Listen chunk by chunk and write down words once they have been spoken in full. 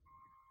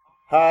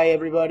Hi,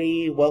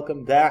 everybody.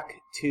 Welcome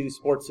back to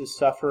Sports is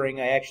Suffering.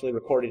 I actually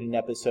recorded an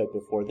episode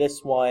before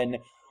this one,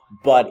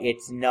 but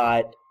it's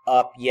not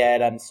up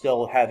yet. I'm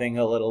still having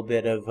a little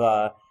bit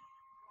of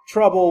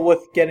trouble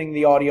with getting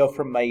the audio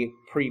from my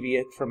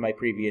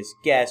previous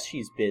guest.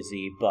 She's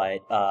busy, but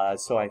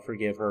so I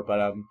forgive her.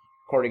 But I'm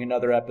recording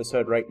another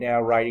episode right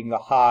now, riding the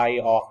high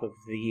off of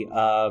the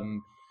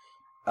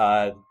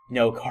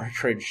No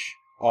Cartridge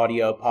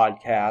audio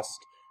podcast.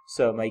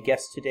 So my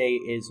guest today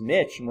is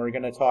Mitch, and we're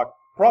going to talk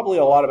probably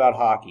a lot about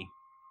hockey.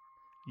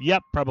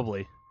 Yep,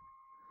 probably.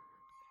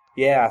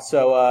 Yeah,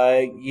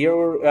 so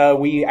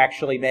we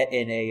actually met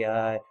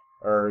in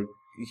or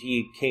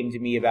he came to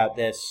me about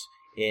this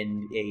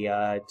in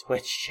a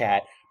Twitch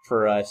chat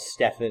for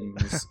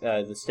Stefan's,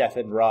 the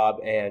Stefan, Rob,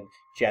 and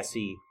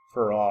Jesse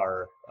for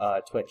our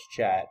Twitch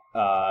chat.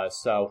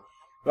 So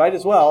might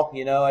as well,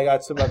 I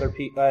got some other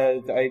people.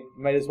 I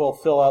might as well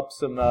fill up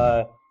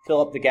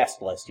the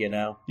guest list,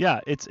 Yeah,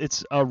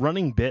 it's a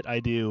running bit I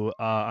do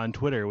on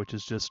Twitter, which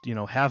is just,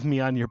 have me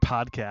on your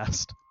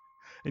podcast.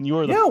 And you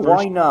are the first.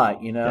 Why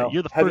not? Yeah,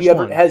 you're the first have you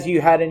ever one. have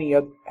you had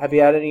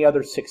any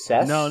other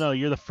success? No,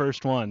 you're the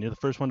first one. You're the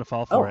first one to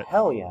fall for it. Oh,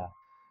 hell yeah.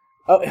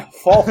 Oh,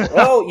 fall for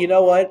Oh, you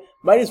know what?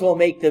 Might as well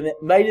make the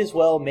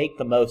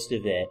most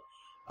of it.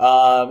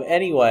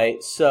 Anyway,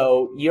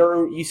 so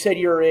you said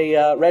you're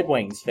a Red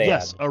Wings fan.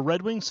 Yes, a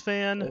Red Wings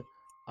fan,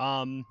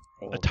 a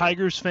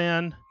Tigers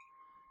fan.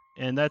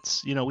 And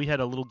that's, we had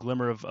a little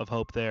glimmer of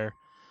hope there.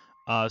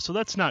 So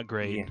that's not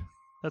great. Yeah.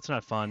 That's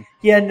not fun.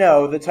 Yeah,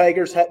 no, the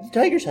Tigers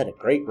had a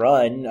great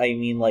run. I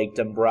mean, like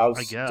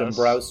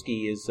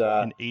Dombrowski is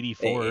in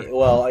 '84.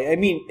 Well, I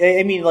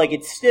mean, like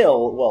it's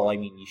still. Well, I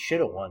mean, you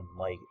should have won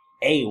like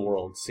a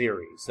World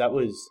Series. That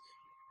was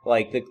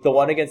like the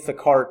one against the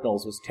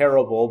Cardinals was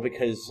terrible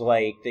because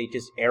like they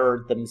just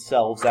erred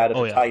themselves out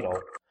of the title.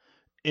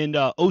 In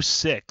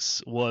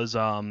 '06 was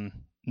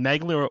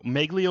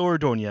Maglio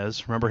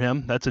Ordonez, remember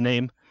him? That's a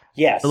name.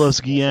 Yes.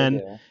 Carlos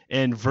Guillen,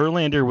 and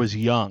Verlander was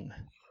young,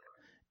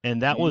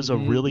 and that was a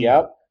really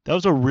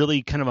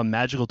kind of a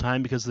magical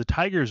time because the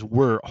Tigers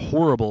were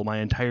horrible my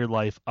entire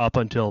life up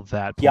until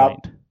that point.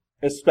 Yep.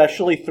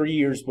 Especially 3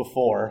 years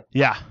before.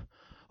 Yeah.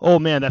 Oh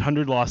man, that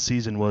 100-loss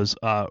season was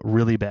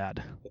really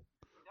bad.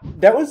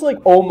 That was like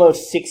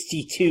almost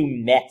 62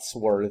 Mets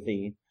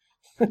worthy.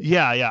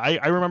 Yeah.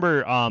 I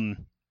remember.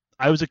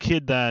 I was a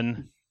kid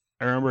then.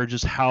 I remember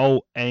just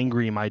how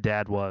angry my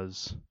dad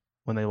was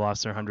when they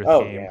lost their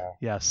 100th game. Yeah.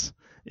 Yes,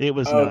 it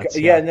was nuts.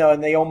 Yeah, no,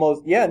 and they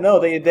almost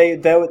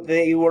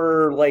they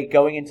were like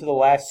going into the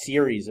last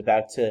series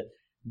about to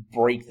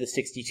break the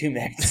 62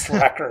 Mets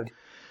record.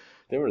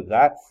 They were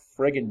that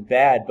friggin'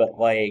 bad, but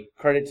like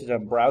credit to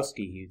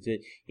Dombrowski,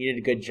 he did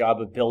a good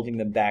job of building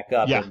them back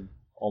up and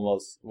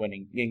almost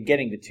winning and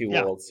getting the two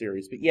World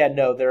Series. But yeah,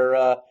 no,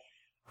 they're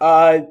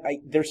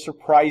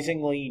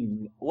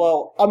surprisingly,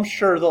 well, I'm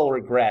sure they'll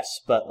regress,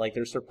 but like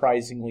they're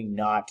surprisingly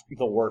not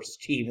the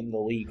worst team in the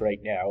league right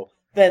now.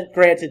 Then,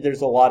 granted,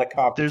 there's a lot of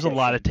competition. There's a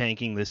lot of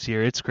tanking this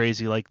year. It's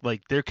crazy. Like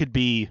there could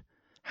be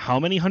how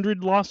many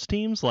 100-loss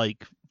teams?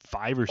 Like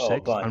 5 or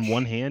 6 on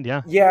one hand.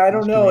 Yeah. Yeah, I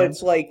don't know.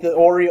 It's like the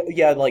Orioles.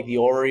 Yeah, like the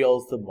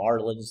Orioles, the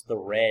Marlins, the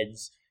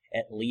Reds.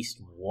 At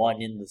least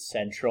one in the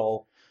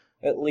Central.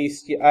 At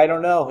least I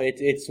don't know.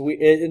 It's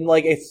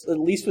at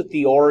least with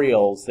the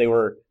Orioles, they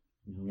were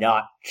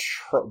not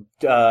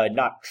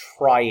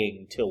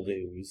trying to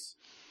lose.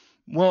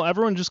 Well,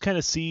 everyone just kind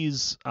of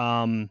sees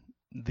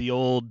the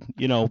old,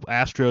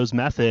 Astros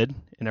method,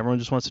 and everyone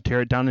just wants to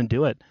tear it down and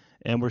do it.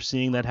 And we're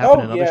seeing that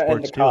happen in other sports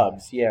and the too.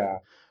 Cubs, yeah.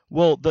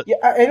 Well,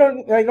 I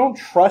don't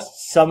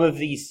trust some of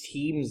these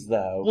teams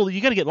though. Well, you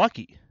got to get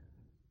lucky.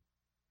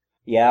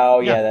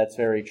 Yeah, that's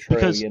very true.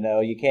 Because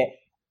you can't.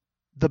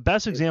 The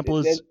best example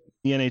is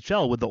the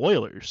NHL with the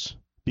Oilers.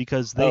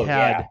 Because they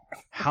had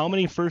how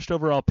many first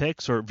overall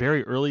picks or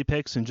very early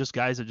picks and just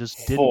guys that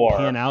just didn't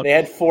pan out? They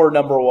had 4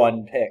 number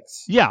 1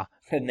 picks. Yeah.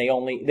 And I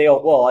don't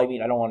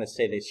want to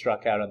say they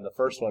struck out on the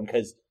first one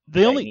because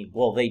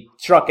they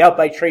struck out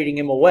by trading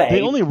him away.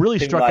 They only really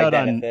struck out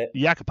on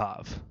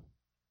Yakupov.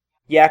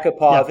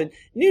 And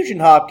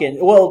Nugent Hopkins.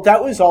 Well,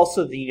 that was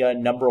also the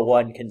number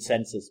 1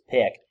 consensus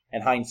pick.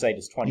 And hindsight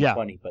is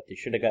 2020, but they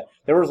should have got.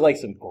 There was like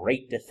some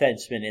great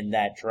defensemen in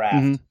that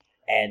draft,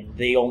 and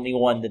the only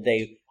one that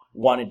they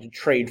wanted to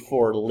trade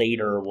for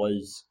later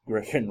was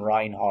Griffin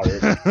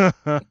Reinhardt.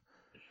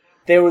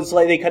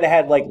 They could have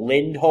had like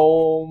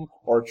Lindholm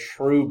or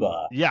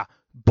Trouba. Yeah,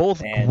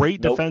 both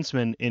great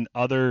defensemen in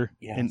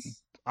in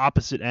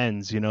opposite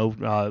ends.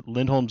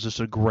 Lindholm's just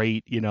a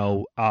great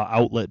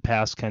outlet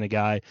pass kind of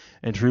guy,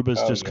 and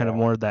Trouba's just kind of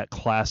more of that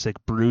classic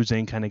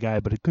bruising kind of guy,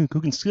 but who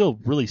can still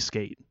really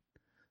skate.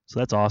 So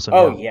that's awesome.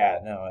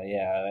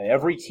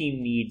 Every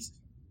team needs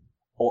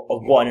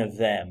one of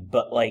them,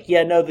 but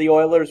the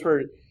Oilers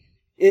were.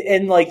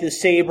 And the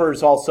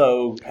Sabres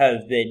also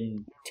have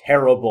been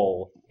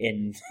terrible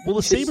in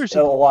the Sabres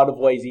a lot of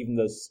ways, even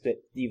though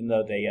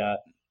they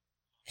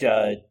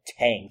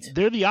tanked.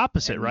 They're the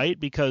opposite, right?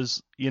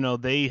 Because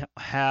they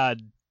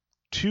had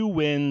 2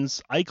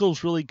 wins.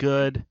 Eichel's really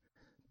good,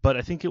 but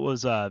I think it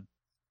was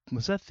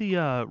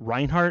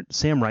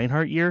Sam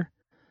Reinhart year?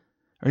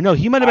 Or no,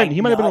 he might have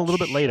been a little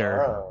bit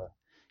later.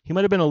 He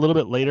might have been a little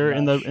bit later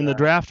in the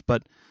draft,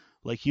 but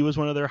like he was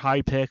one of their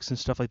high picks and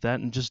stuff like that,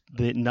 and just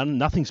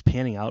nothing's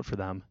panning out for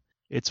them.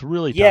 It's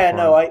really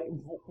tough.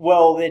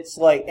 It's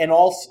like, and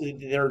also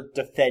their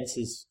defense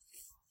is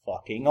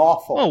fucking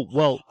awful. Oh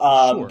well,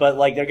 sure. But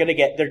like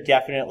they're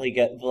definitely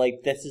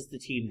like this is the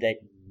team that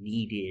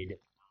needed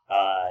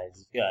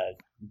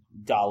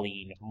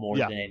Dahlin more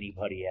than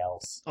anybody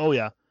else. Oh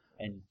yeah.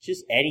 And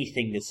just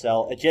anything to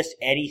sell, just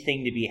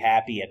anything to be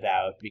happy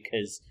about,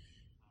 because,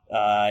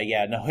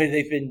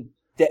 they've been.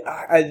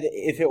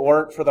 If it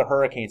weren't for the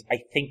Hurricanes,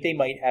 I think they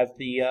might have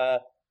the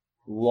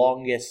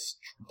longest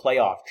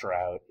playoff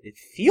drought. It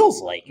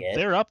feels like it.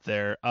 They're up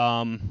there.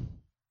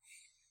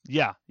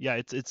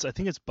 It's. I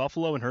think it's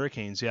Buffalo and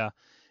Hurricanes. Yeah,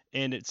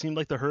 and it seemed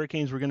like the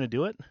Hurricanes were going to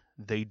do it.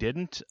 They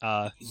didn't.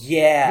 Well,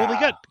 they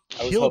got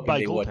killed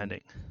by goaltending.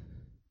 Wouldn't.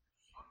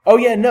 Oh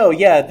yeah, no,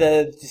 yeah.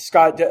 The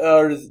Scott,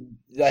 as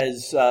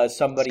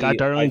somebody Scott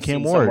Darling, I've Cam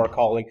seen Ward. somewhere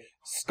calling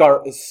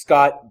Scott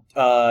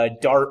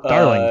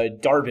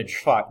Darvish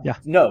Fire. Yeah.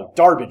 No,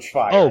 Darvish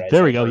Fire. Oh,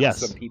 there we go. Yes.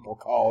 Some people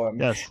call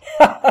him. Yes.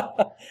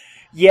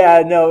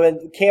 Yeah, no,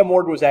 and Cam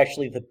Ward was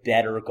actually the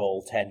better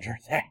goaltender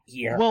that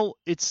year. Well,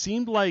 it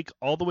seemed like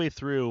all the way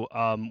through,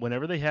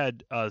 whenever they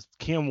had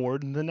Cam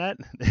Ward in the net,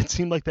 it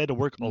seemed like they had to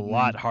work a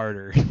lot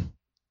harder.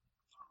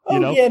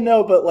 Yeah,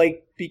 no, but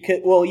like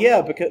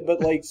but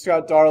like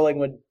Scott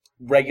Darling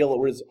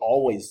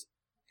was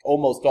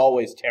almost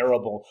always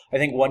terrible. I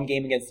think one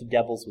game against the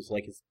Devils was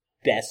like his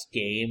best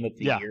game of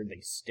the year.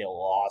 They still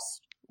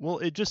lost. Well,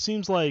 it just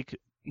seems like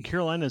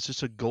Carolina is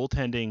just a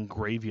goaltending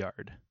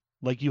graveyard.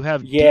 Like you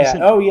have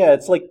decent...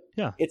 it's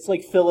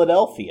like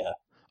Philadelphia.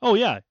 Oh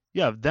yeah,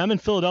 them in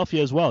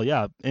Philadelphia as well.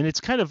 Yeah, and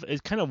it kind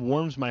of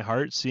warms my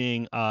heart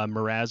seeing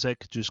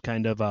Mrazek just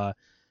kind of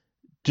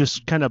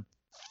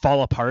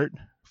fall apart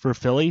for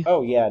Philly.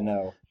 Oh yeah,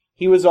 no,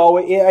 he was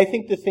always. I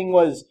think the thing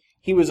was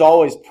he was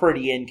always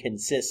pretty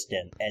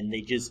inconsistent, and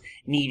they just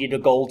needed a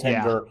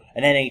goaltender,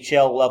 an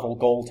NHL level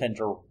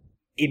goaltender,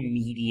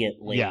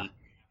 immediately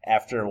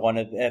after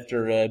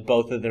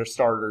both of their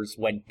starters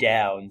went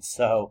down.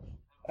 So.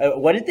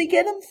 What did they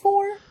get him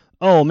for?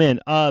 Oh, man.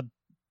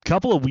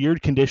 Couple of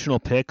weird conditional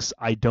picks.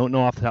 I don't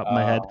know off the top of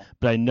my head,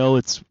 but I know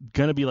it's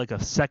going to be like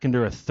a second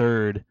or a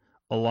third,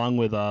 along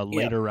with a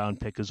later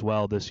round pick as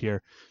well this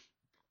year.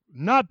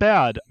 Not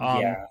bad.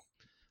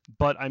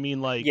 But I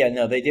mean, like... Yeah,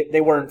 no,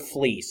 they weren't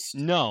fleeced.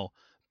 No,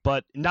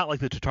 but not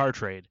like the Tatar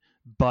trade.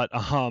 But,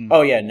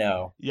 Oh, yeah,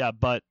 no. Yeah,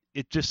 but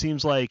it just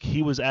seems like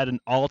he was at an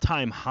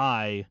all-time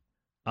high...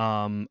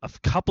 a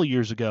couple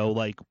years ago,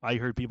 like I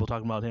heard people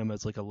talking about him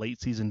as like a late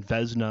season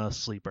Vezina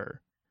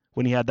sleeper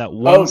when he had that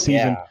one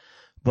season.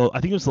 Well,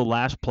 I think it was the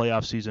last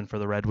playoff season for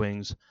the Red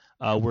Wings,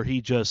 where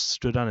he just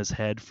stood on his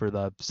head for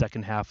the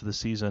second half of the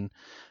season.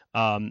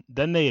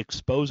 Then they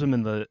expose him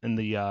in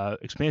the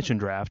expansion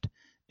draft,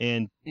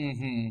 and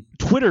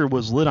Twitter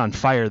was lit on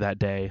fire that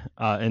day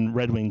in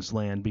Red Wings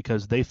land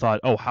because they thought,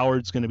 oh,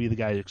 Howard's going to be the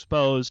guy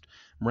exposed.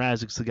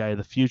 Mrazek's the guy of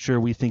the future.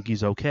 We think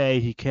he's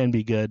okay. He can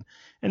be good.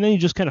 And then he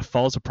just kind of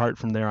falls apart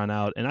from there on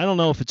out. And I don't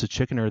know if it's a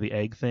chicken or the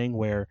egg thing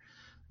where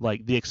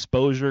like the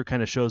exposure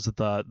kind of shows that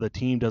the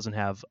team doesn't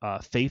have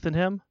faith in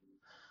him.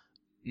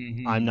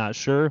 I'm not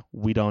sure.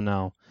 We don't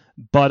know.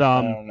 But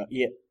I don't know.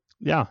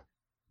 Yeah.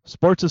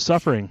 Sports is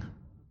suffering.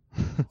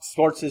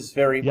 Sports is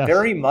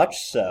very much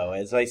so.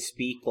 As I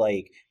speak,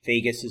 like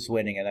Vegas is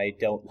winning, and I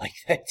don't like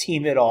that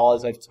team at all,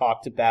 as I've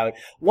talked about.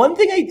 One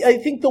thing I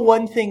think the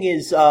one thing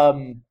is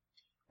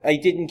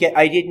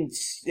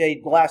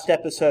last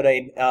episode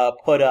I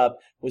put up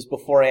was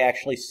before I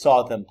actually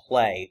saw them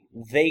play.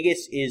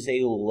 Vegas is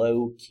a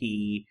low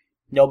key.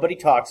 Nobody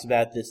talks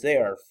about this. They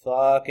are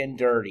fucking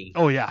dirty.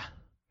 Oh yeah.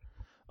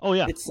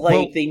 It's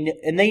like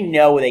they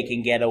know they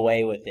can get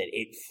away with it.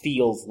 It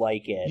feels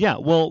like it. Yeah.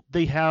 Well,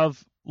 they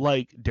have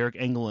like Derek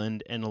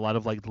Engelland and a lot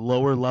of like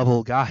lower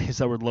level guys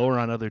that were lower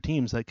on other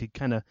teams that could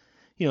kind of,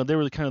 they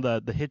were kind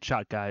of the hit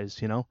shot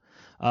guys.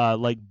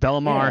 Like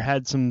Bellemare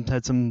had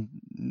some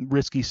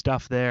risky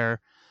stuff there.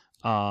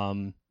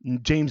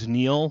 James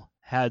Neal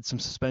had some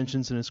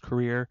suspensions in his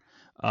career.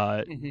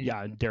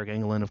 Derek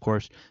Engelland, of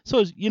course.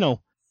 So,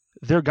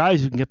 they're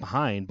guys who can get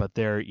behind, but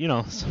they're,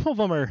 some of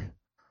them are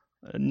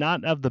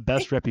not of the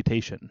best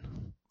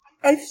reputation.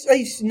 I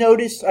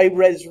noticed, I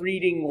was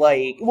reading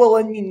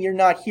you're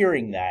not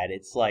hearing that.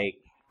 It's like,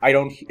 I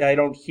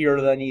don't hear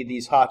any of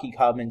these hockey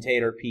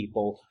commentator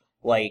people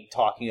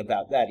talking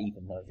about that,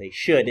 even though they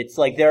should. It's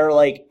like they're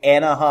like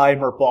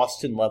Anaheim or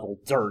Boston level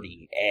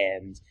dirty,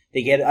 and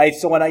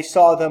so when I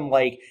saw them,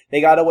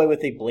 they got away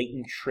with a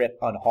blatant trip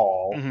on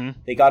Hall.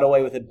 They got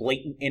away with a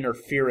blatant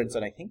interference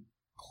on, I think,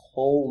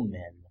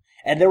 Coleman.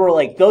 And there were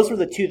those were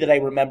the two that I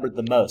remembered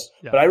the most.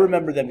 Yeah. But I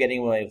remember them getting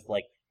away with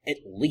at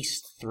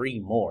least three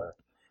more.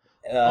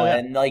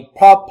 And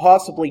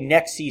possibly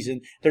next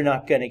season, they're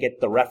not going to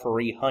get the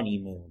referee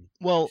honeymoon.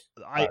 Well,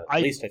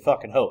 at least I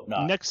fucking hope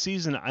not. Next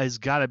season has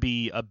got to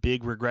be a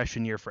big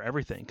regression year for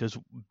everything because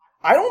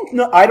I don't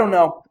know.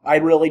 I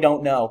really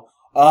don't know.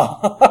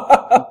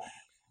 I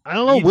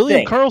don't know.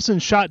 William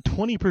Karlsson shot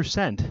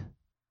 20%.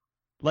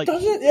 Like,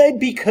 doesn't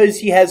because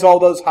he has all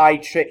those high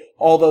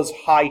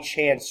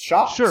chance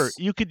shots. Sure,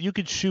 you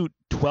could shoot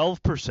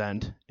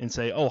 12% and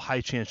say, oh,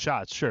 high chance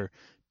shots. Sure,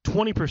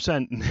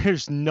 20%.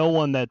 There's no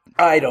one that.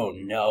 I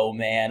don't know,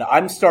 man.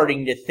 I'm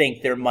starting to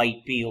think there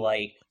might be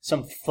like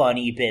some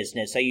funny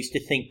business. I used to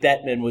think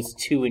Bettman was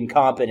too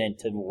incompetent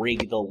to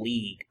rig the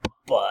league,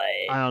 but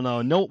I don't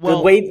know. No, well,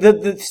 the way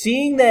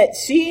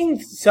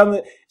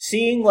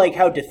seeing like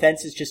how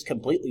defense is just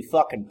completely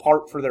fucking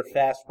part for their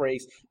fast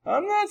breaks.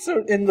 I'm not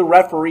so in the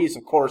referees,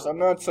 of course. I'm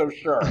not so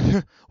sure.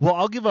 Well,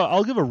 I'll give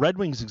a Red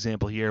Wings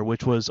example here,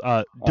 which was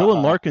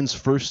Dylan Larkin's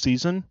first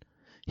season.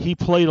 He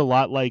played a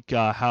lot like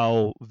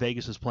how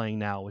Vegas is playing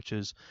now, which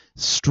is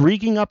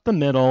streaking up the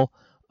middle,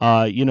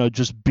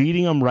 just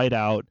beating them right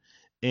out.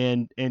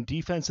 And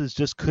defenses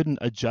just couldn't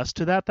adjust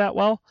to that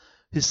well.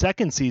 His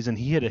second season,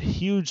 he hit a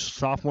huge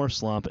sophomore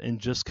slump and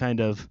just kind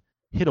of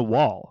hit a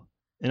wall.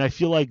 And I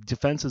feel like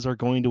defenses are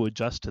going to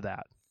adjust to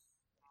that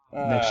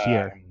next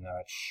year. I'm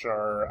not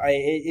sure.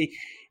 I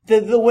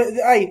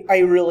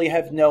really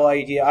have no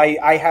idea.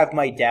 I have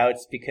my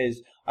doubts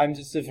because I'm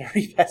just a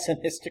very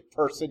pessimistic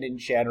person in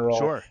general.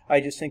 Sure. I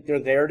just think they're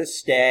there to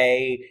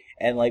stay,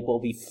 and like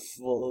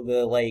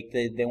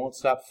they won't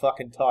stop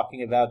fucking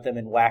talking about them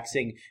and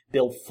waxing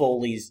Bill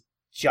Foley's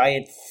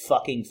giant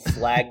fucking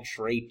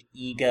flag-draped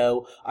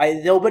ego.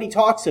 Nobody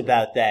talks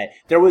about that.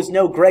 There was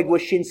no Greg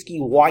Wyshynski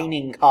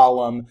whining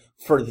column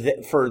for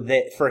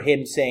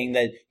him saying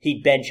that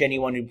he'd bench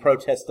anyone who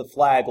protests the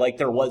flag like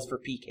there was for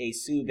PK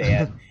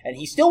Subban. And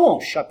he still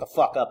won't shut the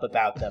fuck up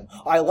about them.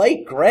 I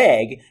like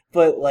Greg,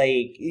 but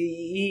like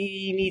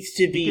he needs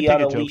to be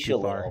on a leash a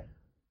little.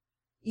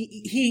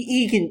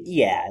 He can,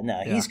 yeah,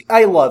 no, yeah.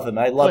 I love him.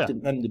 I loved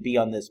him to be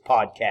on this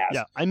podcast.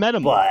 Yeah, I met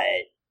him. But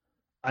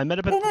I met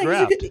him at the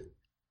draft.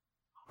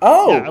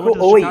 Oh, yeah, I went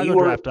to the Chicago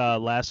draft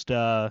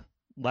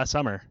last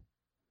summer.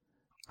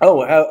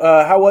 Oh,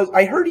 how was?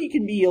 I heard he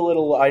can be a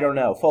little, I don't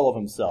know, full of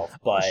himself.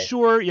 But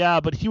sure, yeah,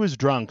 but he was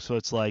drunk, so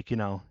it's like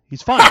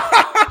he's fun.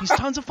 He's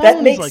tons of fun.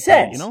 That makes like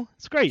sense. That,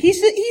 it's great. He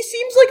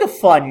seems like a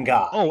fun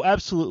guy. Oh,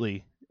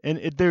 absolutely. And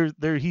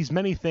he's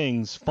many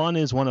things. Fun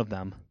is one of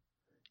them.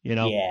 Yeah.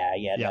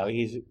 No,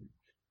 he's.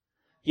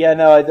 Yeah,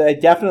 no, I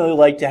definitely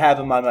like to have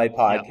him on my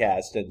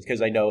podcast, and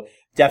because I know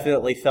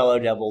definitely fellow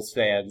Devils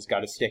fans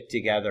got to stick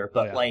together.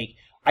 But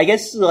I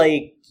guess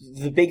like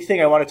the big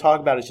thing I want to talk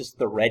about is just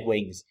the Red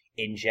Wings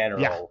in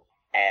general. Yeah.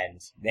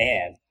 And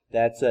man,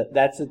 that's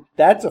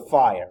a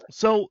fire.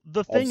 So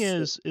the thing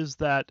is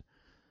that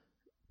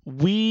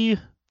we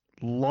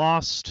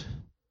lost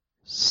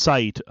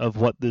sight of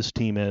what this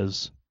team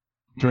is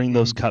during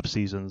those cup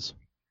seasons.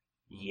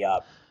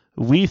 Yep.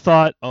 We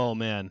thought, oh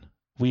man,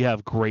 we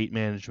have great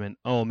management.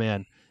 Oh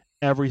man,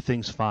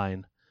 everything's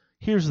fine.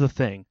 Here's the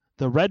thing.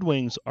 The Red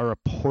Wings are a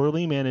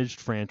poorly managed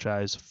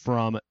franchise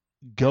from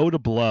go to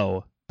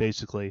blow,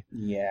 basically.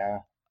 Yeah.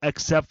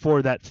 Except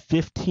for that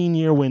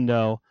 15-year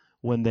window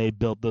when they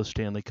built those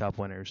Stanley Cup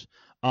winners.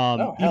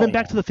 Even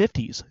back to the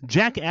 50s.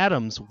 Jack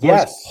Adams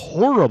was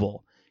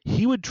horrible.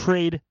 He would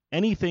trade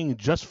anything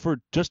just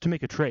to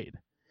make a trade.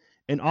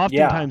 And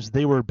oftentimes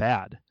they were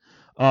bad.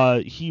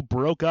 He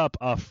broke up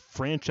a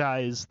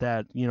franchise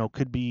that,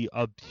 could be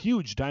a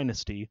huge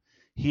dynasty.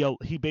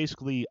 He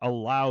basically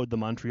allowed the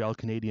Montreal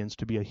Canadiens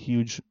to be a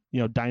huge,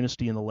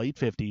 dynasty in the late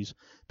 50s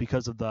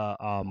because of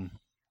the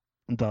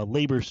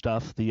labor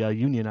stuff, the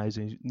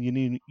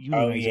unionization,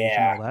 all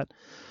that.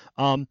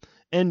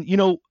 And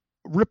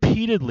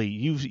repeatedly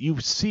you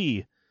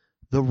see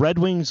the Red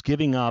Wings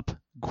giving up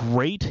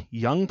great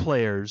young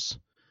players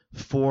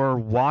for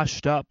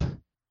washed up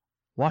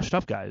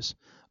guys.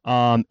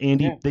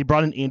 They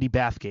brought in Andy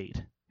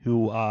Bathgate,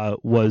 who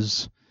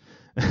was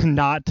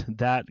not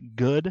that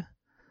good.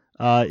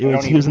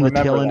 He was in the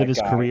tail end of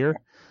his career.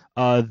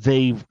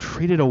 They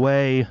traded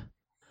away,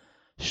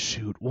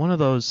 one of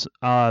those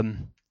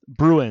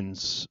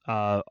Bruins,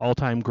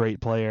 all-time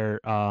great player.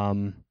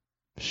 I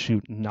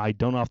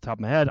don't know off the top of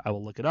my head. I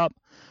will look it up.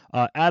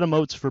 Adam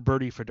Oates for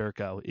Bertie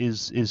Federko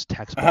is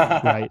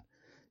textbook, right?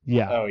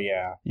 Yeah. Oh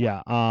yeah.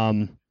 Yeah.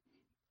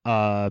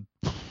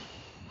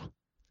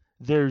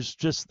 There's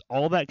just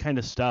all that kind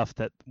of stuff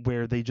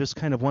where they just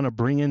kind of want to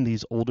bring in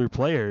these older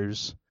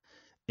players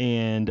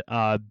and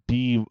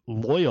be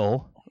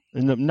loyal.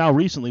 And now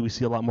recently we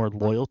see a lot more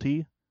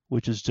loyalty,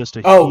 which is just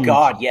a huge...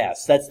 God,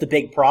 yes. That's the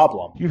big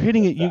problem. You're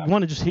hitting it. You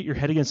want to just hit your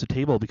head against the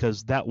table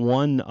because that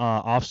one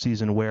off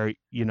season where,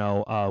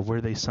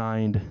 where they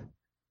signed,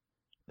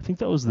 I think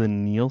that was the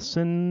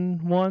Nielsen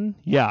one.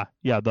 Yeah.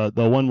 The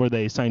one where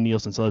they signed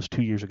Nielsen. So that was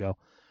 2 years ago.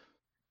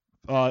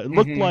 It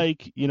looked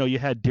like, you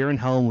had Darren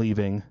Helm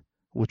leaving,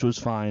 which was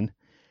fine.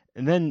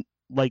 And then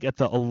like at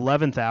the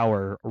 11th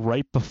hour,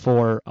 right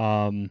before,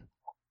 right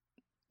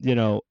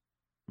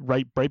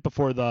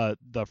before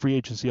the free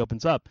agency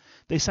opens up,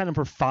 they signed him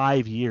for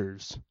 5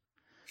 years.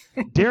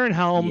 Darren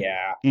Helm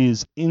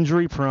is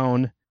injury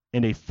prone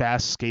and a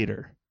fast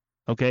skater.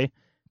 Okay,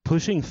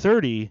 pushing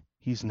 30,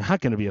 He's not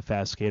going to be a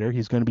fast skater.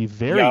 He's going to be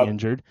very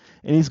injured,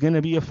 and he's going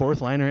to be a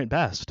fourth liner at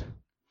best.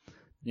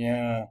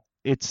 Yeah,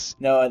 it's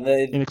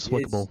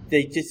inexplicable.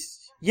 They didn't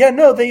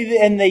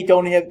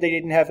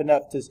have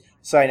enough to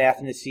sign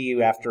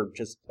Athanasiou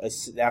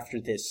after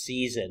this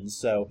season.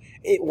 So,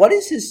 what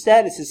is his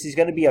status? Is he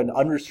going to be an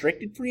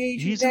unrestricted free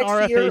agent? He's an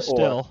RFA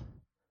still.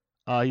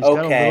 He's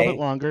got a little bit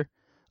longer.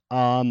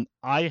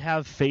 I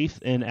have faith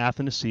in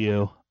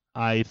Athanasiou.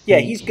 I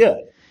think he's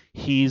good.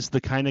 He's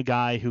the kind of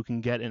guy who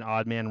can get an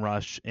odd man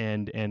rush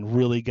and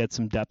really get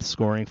some depth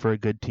scoring for a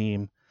good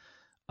team.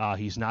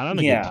 He's not on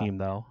a good team,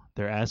 though.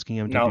 They're asking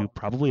him to do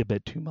probably a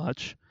bit too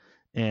much,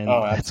 and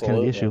that's kind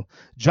of the issue.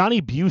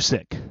 Johnny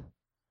Bucyk.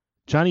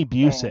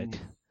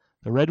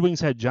 The Red Wings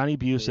had Johnny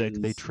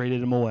Bucyk. They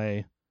traded him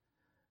away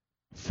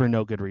for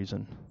no good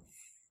reason.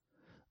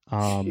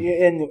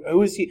 And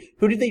who is he?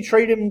 Who did they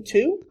trade him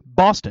to?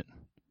 Boston.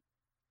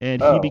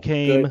 And he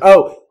became...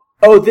 Good.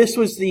 This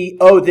was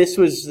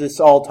this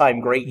all-time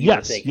great year.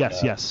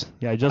 Yes.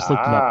 Yeah, I just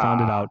looked it up,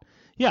 found it out.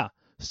 Yeah,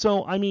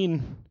 so, I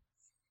mean,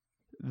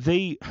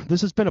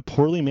 this has been a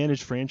poorly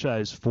managed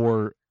franchise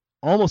for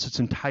almost its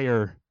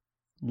entire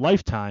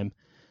lifetime.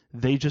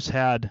 They just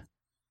had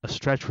a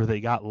stretch where they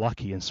got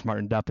lucky and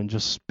smartened up and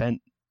just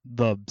spent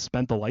the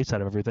lights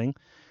out of everything.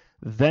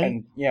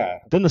 Then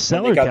the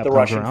salary cap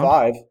comes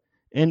around,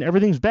 and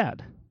everything's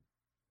bad.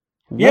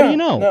 What do you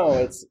know? No,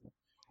 it's...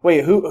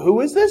 Wait,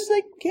 who is this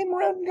that came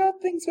around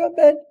and things got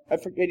bad? I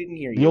didn't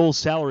hear you. The old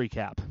salary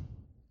cap.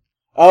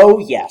 Oh,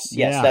 yes.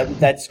 Yeah.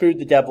 That screwed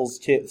the Devils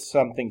to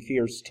something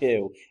fierce,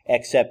 too.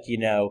 Except,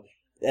 a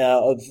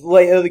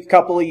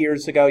couple of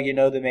years ago,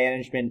 the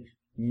management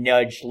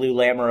nudged Lou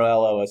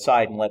Lamoriello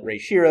aside and let Ray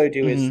Shero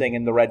do his thing,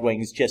 and the Red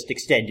Wings just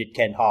extended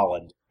Ken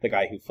Holland, the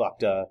guy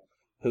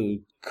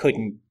who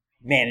couldn't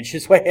manage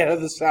his way out of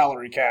the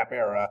salary cap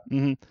era.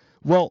 Mm-hmm.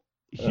 Well,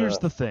 here's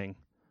the thing.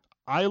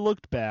 I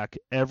looked back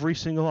every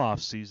single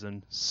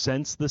offseason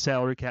since the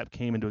salary cap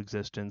came into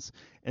existence,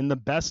 and the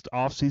best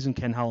offseason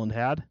Ken Holland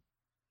had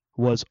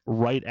was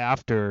right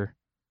after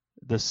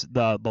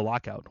the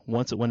lockout,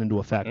 once it went into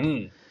effect.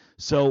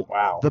 So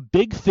the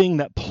big thing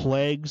that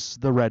plagues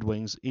the Red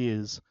Wings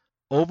is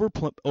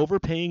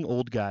overpaying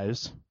old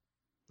guys,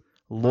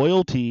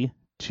 loyalty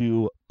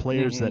to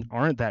players that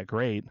aren't that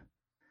great,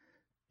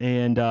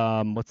 and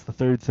what's the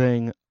third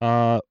thing?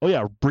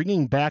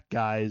 Bringing back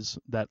guys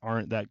that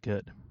aren't that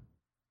good.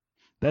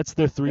 That's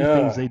their three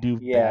things they do.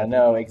 Yeah, badly.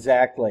 No,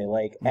 exactly.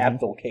 Like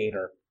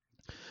Abdelkader.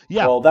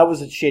 Yeah. Well, that was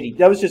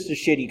just a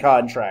shitty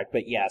contract,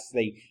 but yes,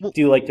 they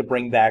do like to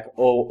bring back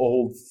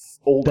old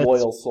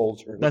loyal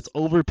soldiers. That's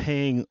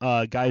overpaying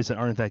guys that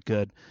aren't that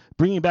good.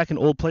 Bringing back an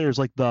old players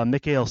like the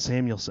Mikael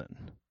Samuelsson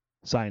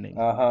signing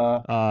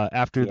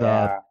after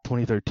the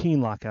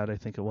 2013 lockout, I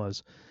think it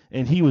was,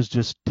 and he was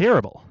just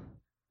terrible.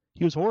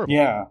 He was horrible.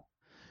 Yeah.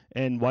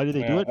 And why did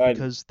they do it?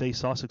 Because they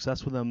saw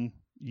success with him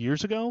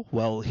years ago.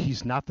 Well,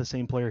 he's not the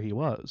same player he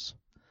was.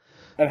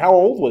 And how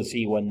old was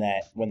he when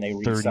they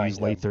re-signed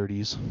him? Late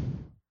 30s.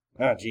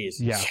 Oh, jeez.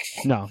 Yeah.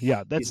 No,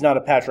 yeah. He's not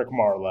a Patrick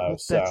Marleau.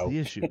 That's the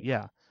issue,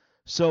 yeah.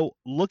 So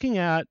looking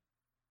at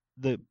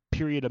the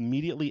period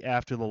immediately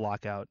after the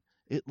lockout,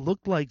 it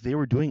looked like they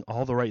were doing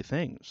all the right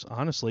things,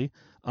 honestly.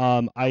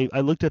 I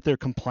looked at their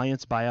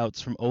compliance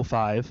buyouts from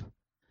 2005.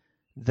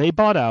 They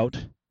bought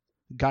out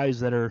guys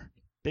that are...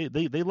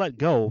 They let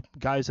go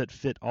guys that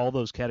fit all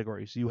those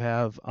categories. You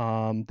have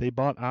they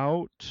bought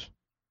out,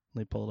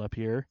 let me pull it up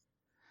here.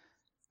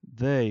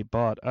 They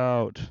bought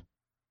out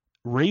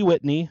Ray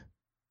Whitney.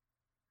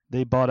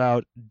 They bought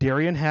out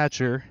Darian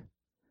Hatcher,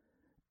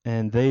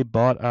 and they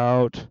bought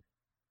out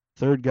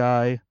third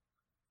guy.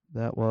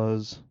 That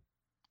was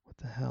what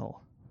the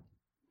hell?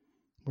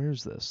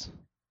 Where's this?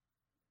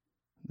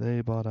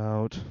 They bought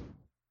out.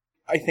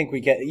 I think we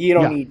get. You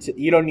don't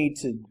need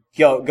to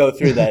go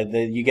through that.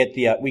 We get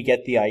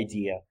the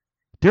idea.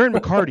 Darren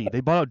McCarty.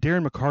 They bought out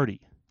Darren McCarty.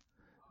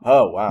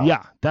 Oh wow.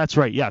 Yeah, that's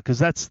right. Yeah, because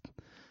that's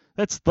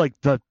like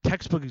the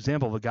textbook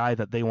example of a guy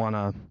that they want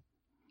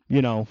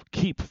to,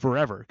 keep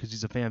forever because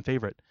he's a fan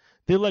favorite.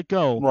 They let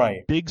go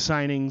big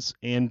signings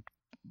and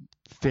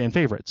fan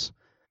favorites.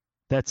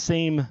 That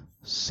same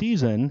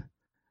season,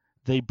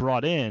 they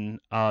brought in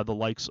the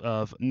likes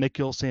of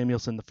Mikael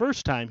Samuelsson the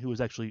first time, who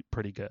was actually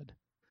pretty good.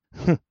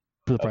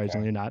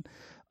 Surprisingly not.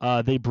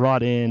 They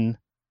brought in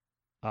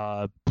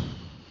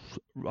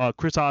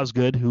Chris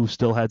Osgood, who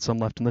still had some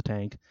left in the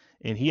tank,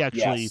 and he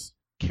actually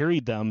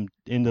carried them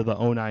into the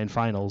 2009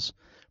 finals.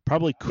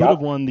 Probably could have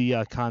won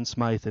the Conn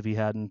Smythe if he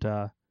hadn't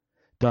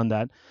done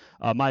that.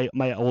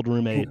 My old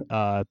roommate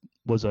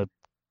was a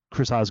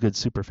Chris Osgood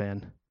super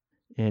fan,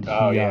 and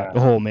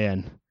oh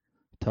man,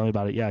 tell me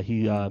about it.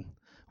 Yeah,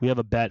 we have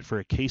a bet for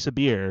a case of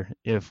beer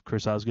if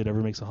Chris Osgood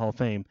ever makes a Hall of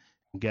Fame.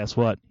 And guess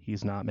what?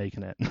 He's not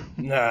making it.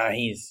 Nah,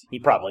 he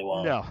probably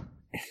won't. No.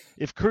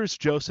 If Curtis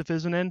Joseph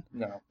isn't in,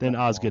 then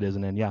Osgood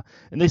isn't in, yeah.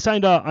 And they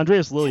signed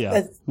Andreas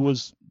Lilia, who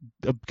was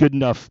a good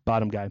enough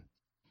bottom guy.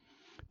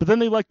 But then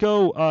they let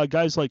go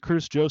guys like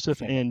Curtis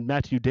Joseph and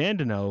Matthew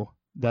Dandino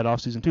that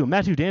offseason too.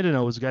 Matthew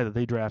Dandino was a guy that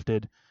they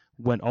drafted,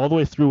 went all the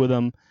way through with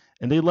him,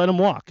 and they let him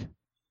walk,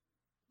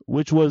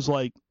 which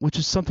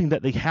is something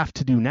that they have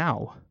to do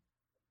now.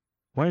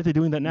 Why aren't they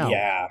doing that now?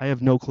 Yeah. I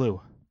have no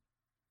clue.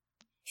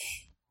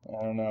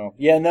 I don't know.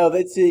 Yeah, no,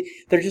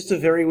 they're just a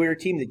very weird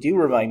team. They do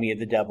remind me of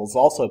the Devils,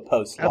 also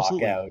post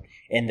lockout,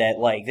 in that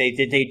like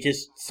they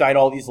just signed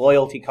all these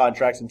loyalty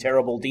contracts and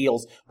terrible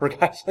deals for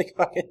guys like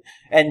fucking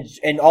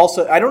and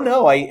also I don't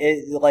know.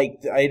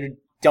 I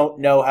don't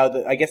know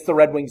how I guess the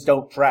Red Wings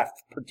don't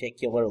draft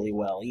particularly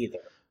well either.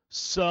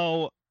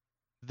 So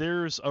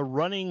there was a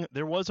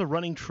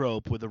running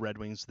trope with the Red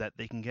Wings that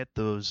they can get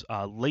those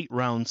late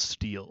round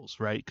steals,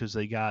 right? Because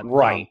they got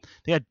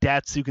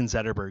Datsuk and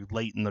Zetterberg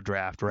late in the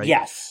draft, right?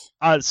 Yes.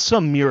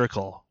 Some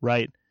miracle,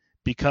 right?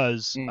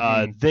 Because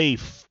they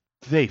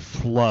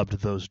flubbed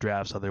those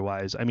drafts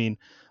otherwise. I mean,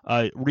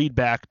 read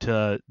back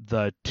to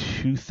the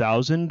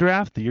 2000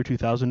 draft, the year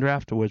 2000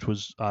 draft, which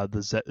was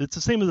it's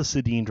the same as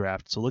the Sedin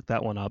draft. So look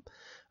that one up.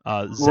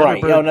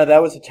 Right. Oh no,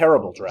 that was a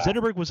terrible draft.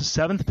 Zetterberg was a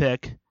 7th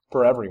pick.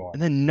 For everyone.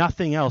 And then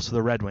nothing else for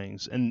the Red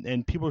Wings.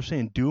 And people are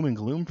saying doom and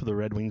gloom for the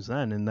Red Wings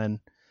then. And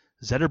then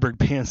Zetterberg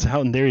pans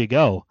out, and there you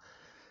go.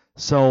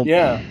 So,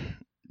 yeah,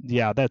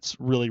 that's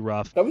really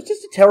rough. That was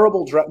just a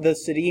terrible draft. The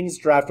Sedin's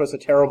draft was a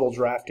terrible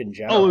draft in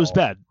general. Oh, it was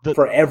bad.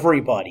 For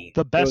everybody.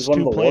 The best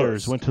two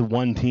players went to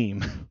one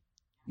team.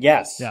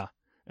 Yes. Yeah.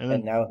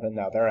 And now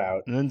they're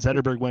out. And then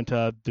Zetterberg went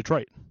to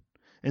Detroit.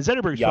 And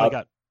Zetterberg's probably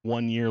got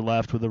 1 year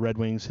left with the Red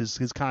Wings.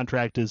 His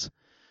contract is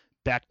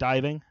back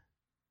diving.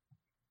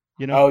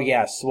 You know? Oh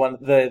yes,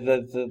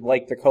 the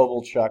like the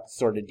Kovalchuk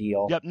sort of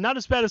deal. Yep, not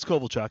as bad as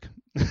Kovalchuk.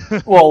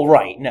 Well,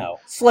 right, no,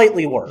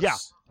 slightly worse. Yeah,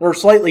 or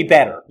slightly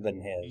better than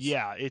his.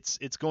 Yeah, it's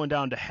going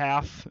down to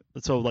half.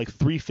 So like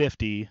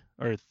 350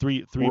 or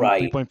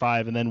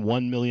 3.5, and then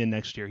 1 million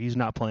next year. He's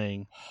not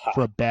playing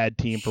for a bad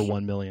team for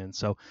 1 million.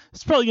 So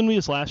it's probably gonna be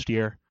his last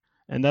year,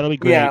 and that'll be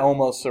great. Yeah,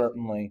 almost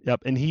certainly.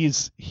 Yep, and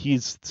he's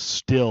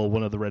still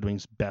one of the Red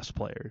Wings' best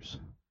players.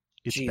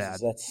 It's Jesus, bad.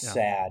 That's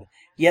sad.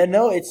 Yeah,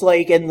 no, it's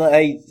like, and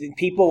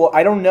people,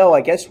 I don't know, I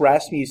guess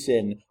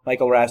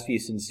Michael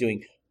Rasmussen's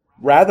doing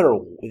rather,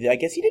 I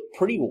guess he did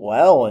pretty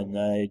well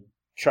in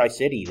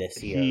Tri-City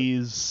this year.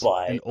 He's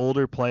an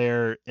older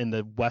player in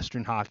the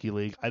Western Hockey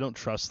League. I don't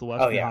trust the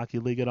Western Hockey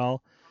League at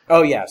all.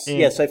 Oh, yes.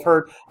 Yes, I've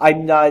heard.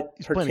 I'm not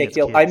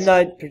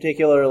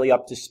particularly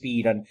up to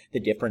speed on the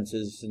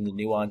differences and the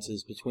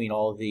nuances between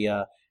all of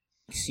the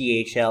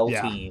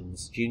CHL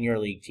teams, junior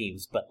league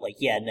teams, but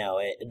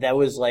that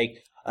was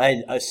like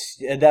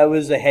that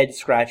was a head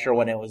scratcher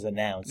when it was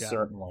announced.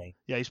 Certainly,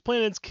 he's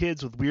playing against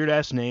kids with weird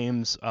ass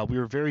names. We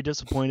were very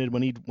disappointed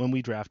when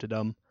we drafted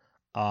him.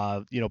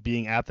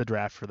 Being at the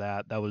draft for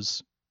that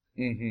was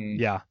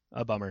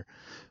a bummer.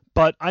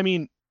 But I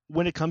mean,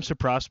 when it comes to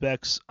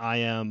prospects, I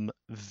am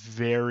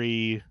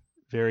very,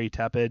 very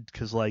tepid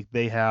because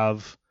they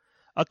have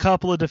a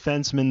couple of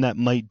defensemen that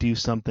might do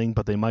something,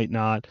 but they might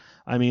not.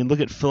 I mean,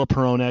 look at Filip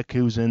Hronek,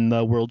 who's in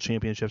the World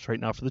Championships right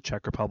now for the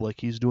Czech Republic.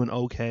 He's doing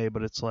okay,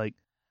 but it's like,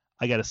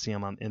 I got to see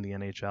him in the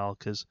NHL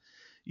because,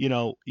 you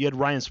had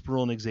Ryan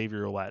Sproul and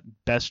Xavier Ouellet,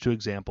 best two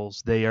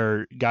examples. They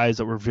are guys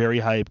that were very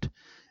hyped.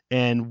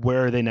 And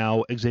where are they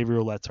now? Xavier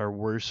Ouellet's our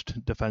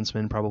worst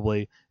defenseman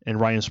probably, and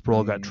Ryan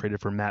Sproul got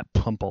traded for Matt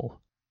Puempel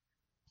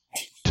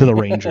to the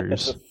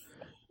Rangers.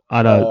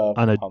 On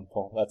a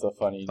Pumpel. That's a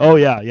funny name. Oh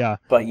yeah.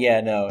 But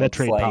no, that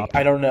trade popped.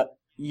 I don't know.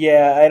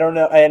 Yeah, I don't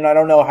know, and I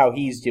don't know how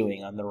he's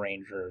doing on the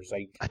Rangers.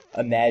 I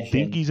imagine. I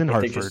think he's in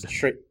Hartford.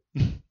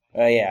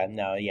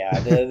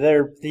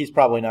 He's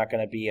probably not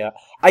going to be.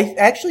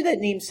 That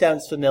name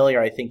sounds familiar.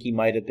 I think he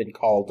might have been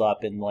called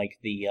up in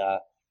the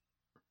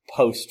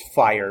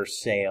post-fire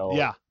sale.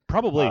 Yeah,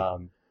 probably.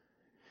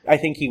 I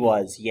think he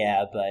was.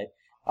 Yeah, but.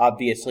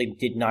 Obviously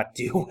did not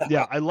do well.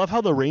 Yeah, I love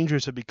how the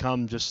Rangers have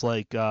become just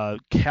like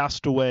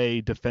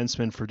castaway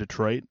defensemen for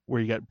Detroit,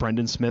 where you got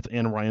Brendan Smith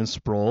and Ryan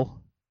Sproul.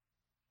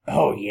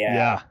 Oh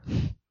yeah.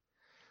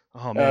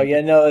 Oh man. Oh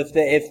yeah. No,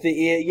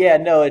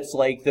 it's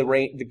like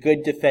the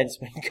good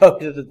defensemen go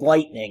to the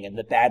Lightning, and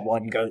the bad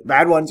ones go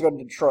to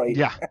Detroit.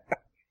 Yeah.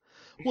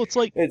 Well, it's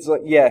like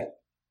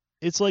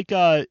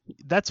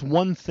that's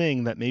one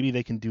thing that maybe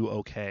they can do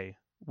okay,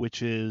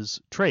 which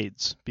is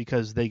trades,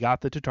 because they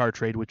got the Tatar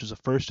trade, which is a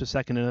first, a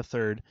second, and a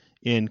third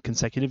in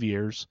consecutive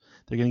years.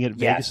 They're going to get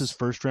Vegas's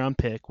first round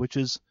pick, which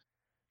is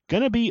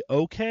going to be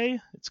okay.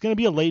 It's going to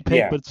be a late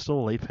pick, but it's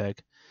still a late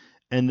pick.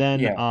 And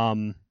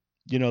then,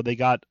 they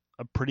got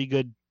a pretty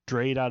good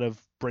trade out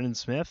of Brendan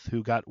Smith,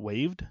 who got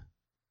waived,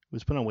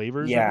 was put on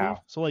waivers. Yeah.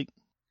 So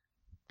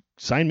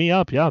sign me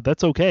up. Yeah,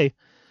 that's okay.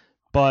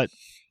 But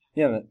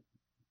you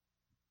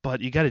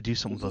got to do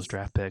something with those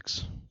draft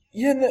picks.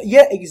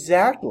 Yeah,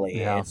 exactly.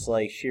 Yeah. It's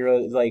like Shiro,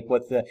 and I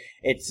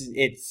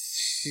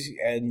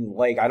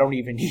don't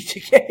even need to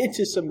get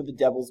into some of the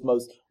Devils'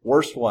 most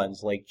worst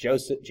ones, like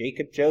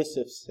Jacob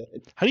Josephson.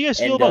 How do you guys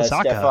feel about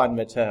Zacha? Stefan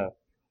Matteau.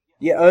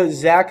 Yeah,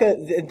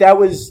 Zacha, that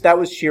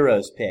was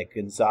Shiro's pick,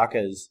 and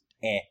Zacha's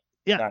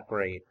not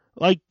great.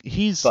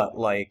 He's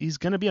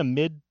gonna be a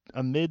mid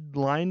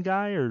line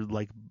guy or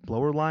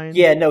lower line.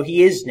 Yeah, no,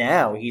 he is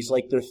now. He's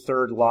their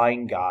third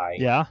line guy.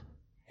 Yeah.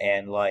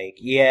 And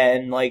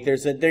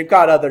they've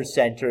got other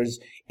centers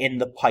in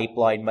the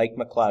pipeline. Mike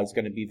McLeod's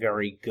going to be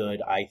very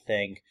good, I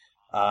think.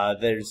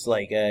 There's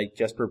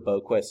Jesper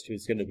Boquist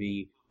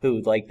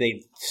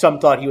some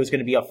thought he was going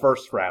to be a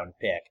first round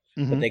pick,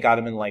 but they got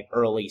him in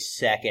early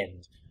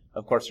second.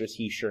 Of course, there's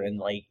Hischier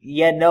and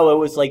it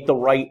was the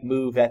right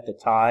move at the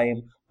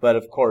time. But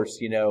of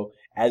course,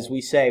 as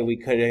we say, we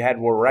could have had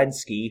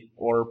Werenski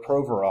or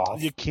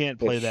Provorov. You can't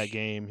play that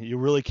game. You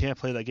really can't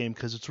play that game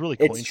because it's really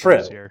coin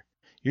toss here.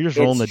 You're just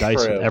rolling the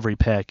dice with every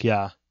pick,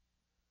 yeah.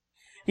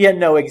 Yeah,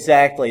 no,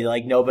 exactly.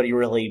 Nobody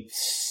really...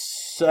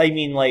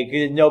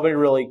 nobody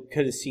really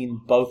could have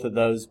seen both of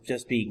those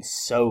just being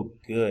so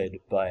good,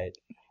 but...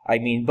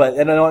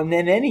 in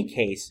any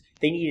case,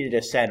 they needed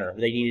a center.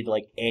 They needed,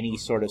 any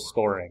sort of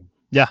scoring.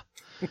 Yeah.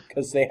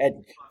 Because they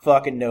had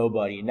fucking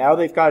nobody. Now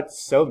they've got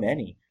so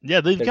many. Yeah,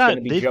 There's going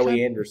to be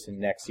Joey Anderson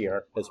next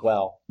year as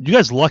well. You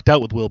guys lucked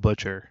out with Will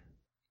Butcher.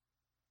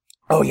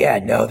 Oh, yeah,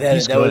 no,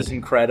 that was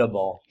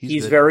incredible.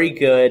 He's very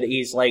good.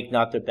 He's,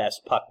 not the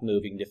best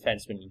puck-moving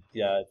defenseman,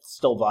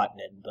 still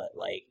Vatanen, but,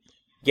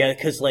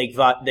 because,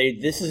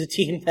 this is a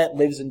team that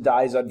lives and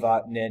dies on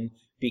Vatanen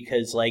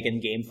because, in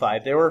Game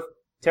 5, they were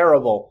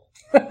terrible.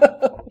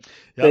 Yep.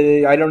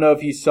 I don't know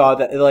if you saw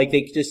that,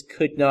 they just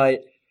could not...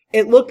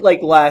 It looked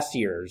like last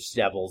year's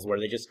Devils, where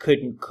they just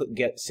couldn't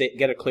get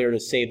a clear to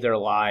save their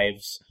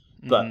lives.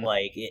 But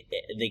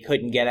they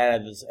couldn't get out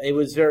of this. It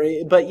was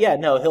very, but yeah,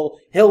 no,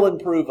 he'll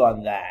improve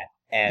on that.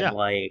 And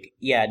they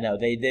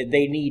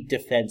need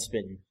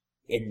defensemen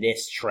in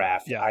this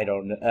draft. Yeah. I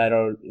don't.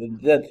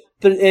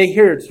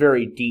 Here it's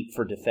very deep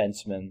for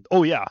defensemen.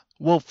 Oh yeah.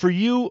 Well, for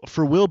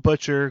Will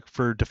Butcher,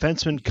 for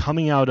defensemen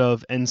coming out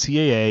of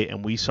NCAA,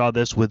 and we saw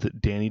this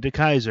with Danny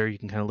DeKeyser. You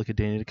can kind of look at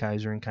Danny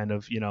DeKeyser and kind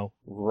of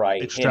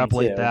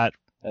extrapolate that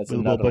with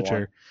Will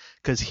Butcher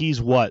because he's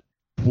what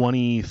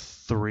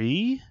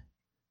 23.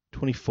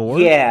 24?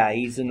 Yeah,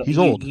 he's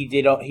old. He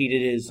did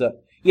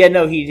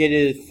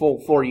his full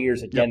 4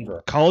 years at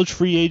Denver. College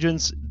free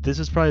agents, this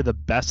is probably the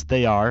best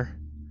they are.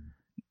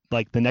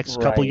 The next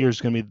couple years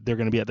they're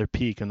going to be at their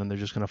peak and then they're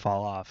just going to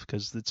fall off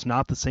because it's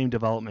not the same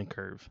development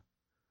curve.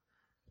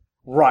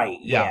 Right.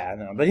 Yeah.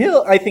 No, but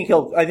I think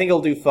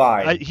he'll do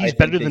fine. He's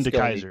better than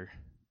DeKeyser.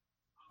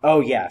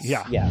 Oh, yes.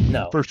 Yeah. Yeah.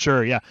 No. For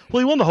sure. Yeah. Well,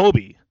 he won the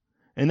Hobie,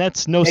 and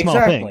that's no small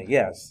thing. Exactly.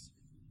 Yes.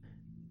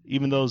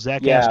 Even though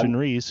Zach Aston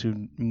Reese,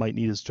 who might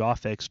need his jaw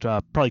fixed,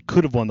 probably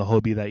could have won the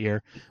Hobie that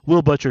year.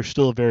 Will Butcher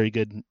still a very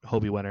good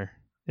Hobie winner.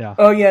 Yeah.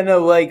 Oh yeah,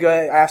 no,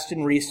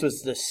 Aston Reese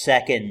was the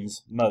second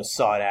most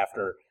sought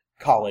after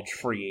college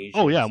free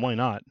agent. Oh yeah, why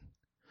not?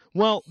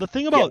 Well, the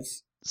thing about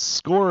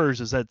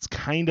scorers is that it's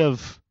kind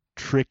of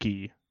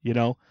tricky,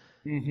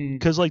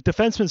 because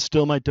defensemen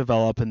still might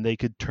develop and they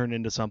could turn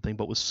into something,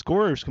 but with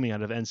scorers coming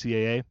out of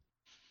NCAA,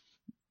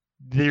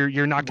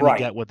 you're not going to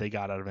get what they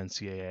got out of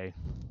NCAA.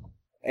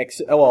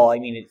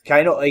 It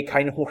kind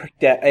of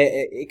worked out.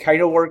 It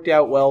kind of worked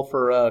out well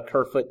for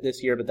Kerfoot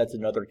this year, but that's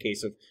another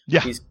case of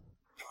he's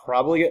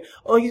probably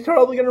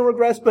going to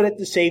regress. But at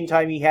the same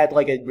time, he had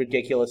a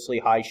ridiculously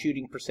high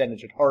shooting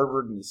percentage at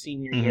Harvard in the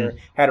senior year.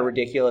 Had a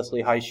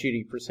ridiculously high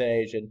shooting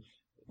percentage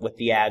with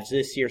the Avs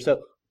this year.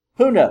 So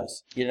who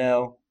knows?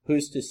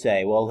 Who's to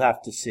say? We'll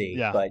have to see.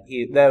 Yeah. But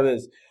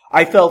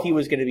I felt he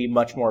was going to be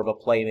much more of a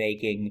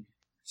playmaking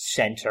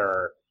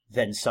center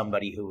than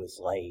somebody who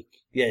was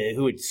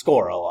who would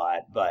score a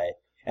lot,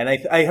 and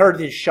I heard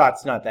his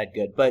shot's not that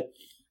good, but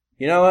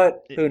you know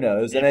what? Who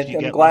knows? And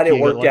I'm glad it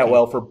worked out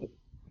well for.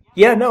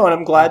 Yeah, no, and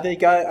I'm glad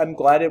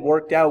it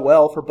worked out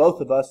well for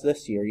both of us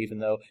this year, even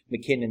though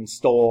McKinnon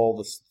stole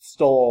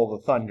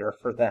the thunder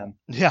for them.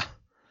 Yeah,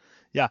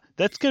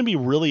 that's going to be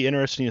really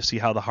interesting to see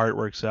how the Hart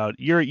works out.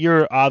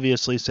 You're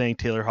obviously saying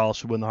Taylor Hall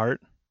should win the Hart.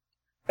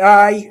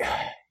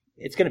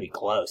 It's going to be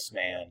close,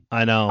 man.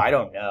 I know. I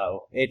don't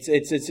know. I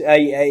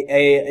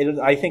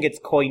think it's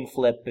coin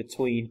flip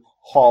between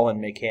Hall and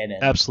McKinnon.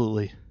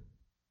 Absolutely.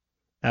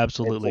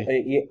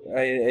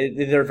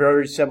 They're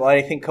very similar.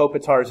 I think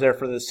Kopitar's there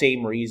for the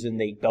same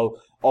reason.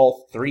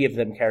 All three of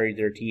them carried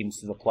their teams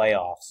to the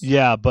playoffs.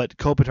 Yeah, but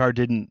Kopitar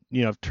didn't,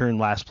 turn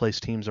last place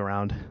teams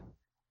around.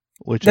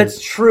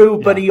 That's true,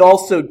 but he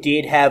also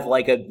did have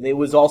it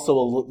was also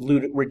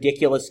a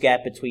ridiculous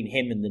gap between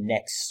him and the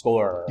next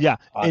scorer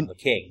on the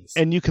Kings.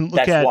 And you can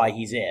look That's why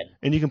he's in.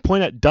 And you can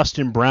point at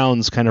Dustin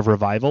Brown's kind of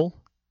revival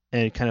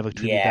and kind of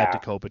attribute that to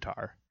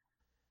Kopitar.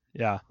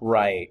 Yeah.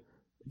 Right.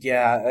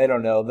 Yeah, I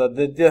don't know.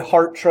 The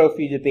Hart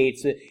Trophy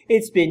debates,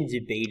 it's been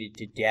debated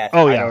to death.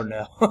 Oh, yeah. I don't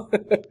know.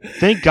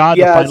 Thank God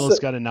the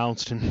finalists got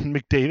announced and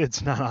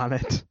McDavid's not on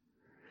it.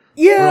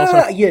 Yeah, or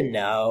else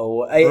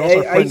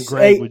our friend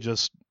Greg would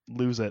just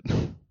lose it.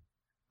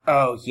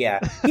 Oh yeah,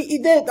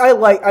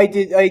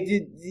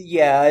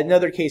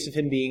 another case of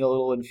him being a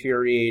little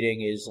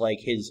infuriating is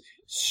his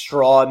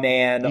straw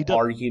man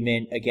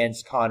argument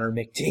against Connor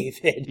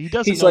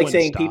McDavid. He's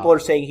saying people are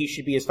saying he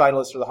should be his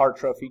finalist for the Hart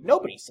Trophy.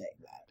 Nobody's saying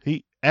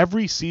that.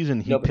 Every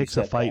season he picks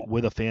a fight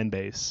with a fan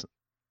base.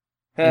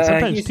 And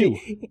sometimes two.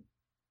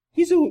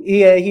 He's a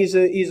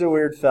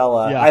weird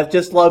fella. Yeah. I've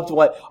just loved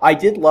I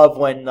did love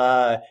when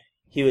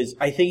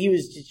I think he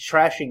was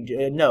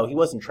trashing. No, he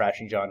wasn't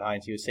trashing John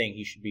Hines. He was saying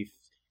he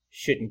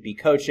shouldn't be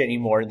coached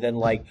anymore. And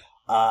then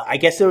I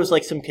guess there was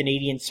like some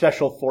Canadian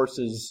Special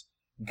Forces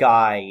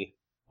guy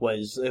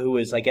who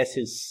was I guess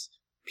his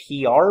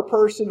PR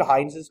person,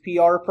 Hines'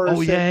 PR person.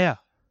 Oh yeah.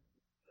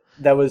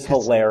 That was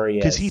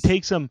hilarious.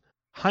 Because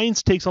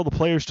Hines takes all the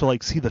players to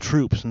like see the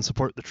troops and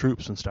support the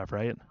troops and stuff,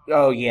 right?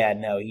 Oh yeah,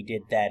 no, he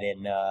did that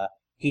in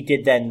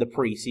the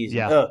preseason.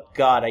 Yeah. Oh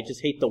God, I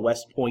just hate the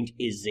West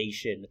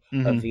Point-ization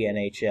of the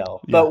NHL.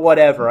 Yeah. But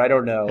whatever, I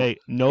don't know. Hey,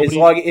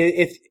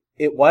 nobody.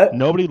 What?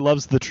 Nobody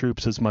loves the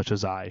troops as much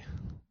as I.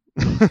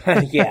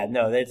 Yeah,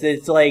 no, it's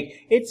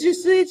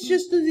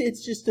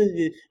just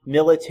a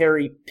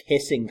military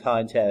pissing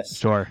contest.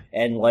 Sure.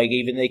 And like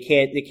even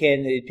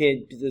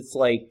it's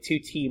like 2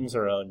 teams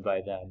are owned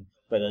by them,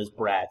 by those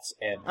brats,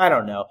 and I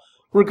don't know.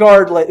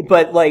 Regardless,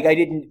 but like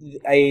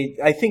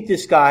I think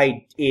this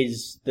guy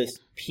this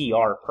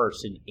PR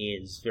person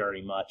is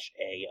very much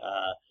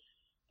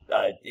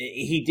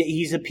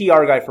he's a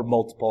PR guy for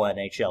multiple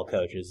NHL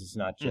coaches. It's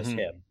not just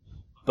him.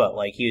 But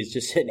like he was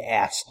just an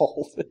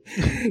asshole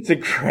to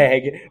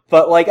Greg.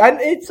 But like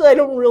I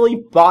don't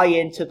really buy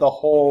into the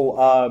whole.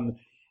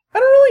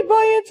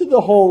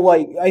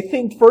 Like I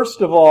think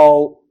first of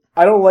all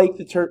I don't like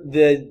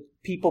the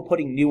people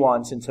putting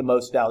nuance into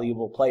most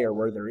valuable player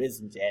where there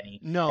isn't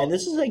any. No, and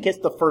this is I guess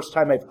the first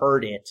time I've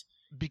heard it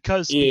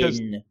because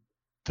the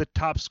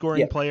top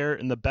scoring player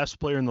and the best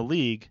player in the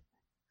league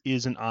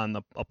isn't on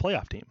a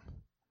playoff team.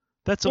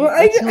 That's the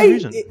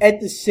reason.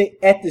 At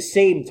the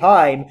same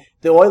time,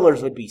 the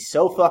Oilers would be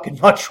so fucking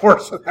much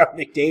worse without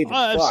McDavid.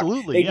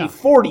 Absolutely, they'd be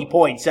 40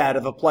 points out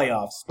of a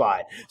playoff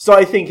spot. So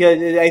I think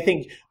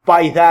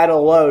by that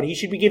alone, he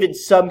should be given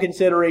some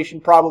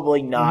consideration.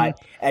 Probably not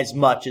as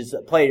much as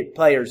the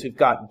players who've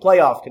gotten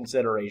playoff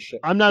consideration.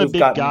 I'm not a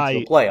big guy.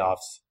 Into the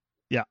playoffs.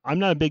 Yeah, I'm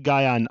not a big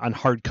guy on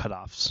hard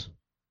cutoffs.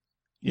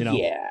 You know.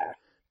 Yeah.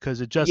 Because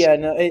it just. Yeah.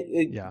 No.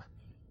 Yeah.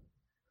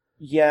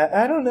 Yeah,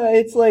 I don't know.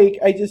 It's like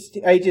I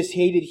just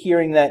hated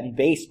hearing that in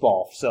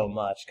baseball so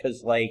much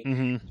because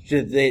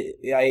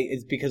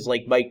it's because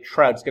like Mike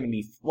Trout's going to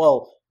be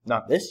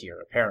not this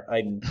year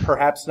apparently,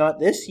 perhaps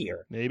not this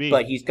year, maybe,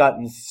 but he's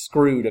gotten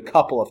screwed a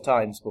couple of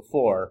times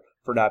before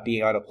for not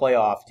being on a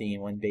playoff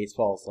team when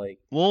baseb's like.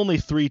 Well, only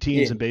 3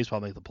 teams in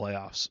baseball make the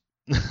playoffs.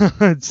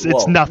 It's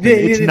nothing.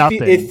 It's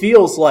nothing. It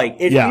feels like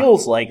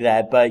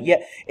that, but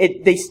yeah,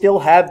 they still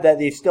have that.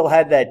 They've still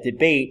had that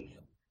debate.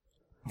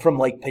 From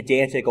like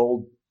pedantic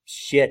old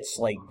shits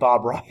like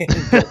Bob Ryan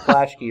and Bill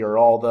Plaschke or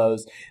all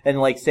those, and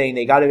like saying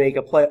they got to make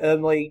a play.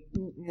 And like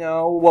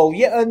no, well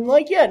yeah, and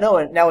like yeah, no.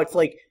 And now it's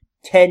like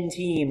 10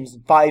 teams,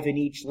 5 in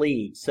each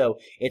league, so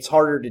it's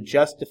harder to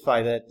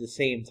justify that at the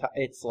same time.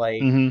 It's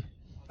like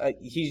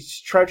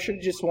should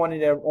have just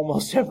wanted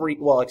almost every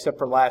except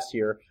for last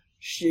year.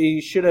 He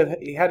should have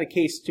had a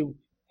case to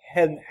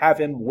have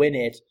him win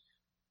it.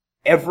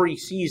 Every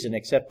season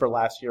except for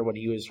last year when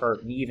he was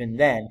hurt, and even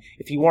then,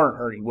 if he weren't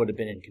hurt, he would have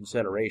been in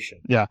consideration.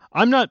 Yeah,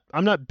 I'm not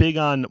big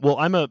on. Well,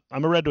 I'm a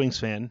Red Wings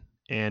fan,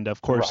 and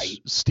of course,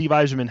 Steve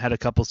Yzerman had a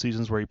couple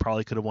seasons where he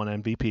probably could have won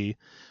MVP,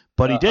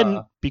 but he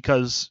didn't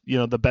because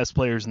the best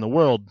players in the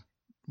world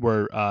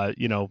were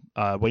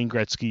Wayne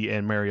Gretzky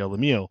and Mario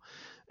Lemieux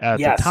at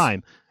the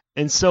time,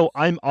 and so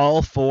I'm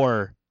all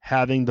for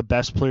having the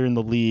best player in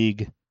the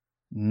league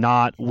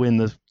not win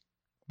the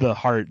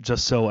Hart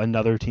just so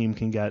another team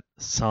can get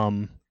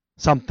something,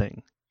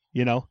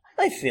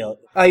 I feel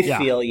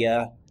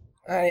yeah.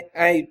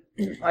 I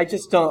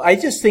just don't. I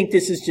just think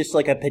this is just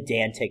like a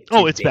pedantic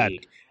debate. It's bad,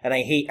 and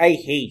I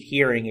hate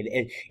hearing it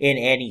in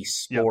any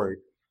sport.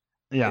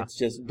 Yeah, it's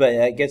just. But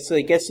I guess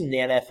in the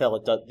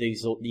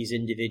NFL, these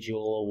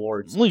individual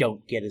awards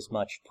don't get as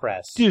much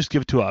press. You just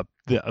give it to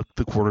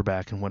the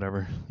quarterback and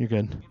whatever. You're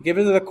good. Give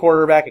it to the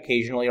quarterback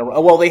occasionally.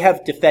 Well, they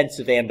have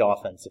defensive and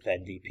offensive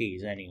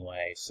MVPs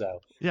anyway, so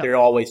they're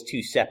always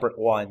 2 separate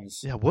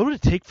ones. Yeah, what would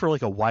it take for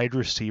like a wide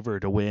receiver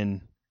to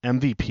win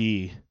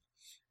MVP?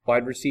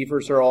 Wide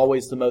receivers are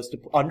always the most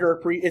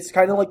underappreciated. It's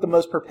kind of like the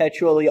most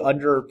perpetually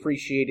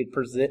underappreciated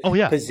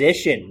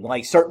position.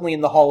 Like certainly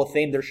in the Hall of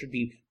Fame, there should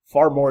be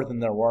far more than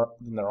there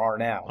are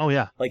now. Oh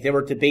yeah, like they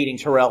were debating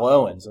Terrell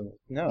Owens. And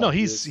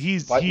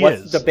he's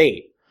what's the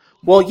debate?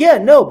 Well, yeah,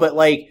 no, but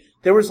like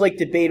there was like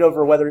debate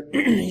over whether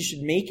he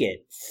should make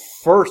it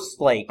first.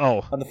 Like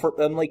on the first,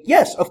 I'm like,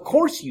 yes, of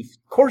course you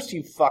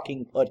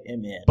fucking put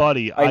him in,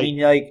 buddy. I mean,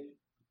 like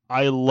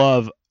I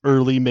love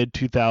early mid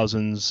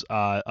 2000s.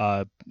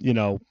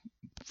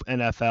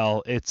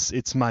 NFL.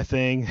 It's my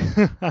thing.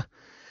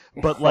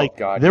 But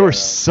there were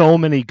so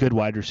many good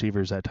wide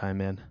receivers that time,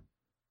 man.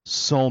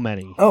 So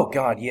many. Oh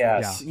God,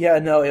 yes, yeah.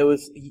 No, it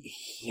was,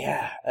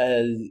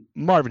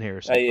 Marvin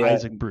Harrison,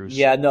 Isaac Bruce.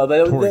 Yeah, no,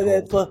 those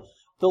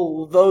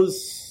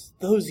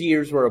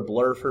years were a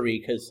blur for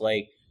me because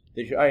like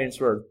the Giants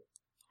were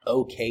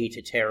okay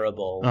to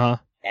terrible,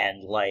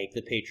 and like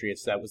the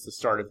Patriots, that was the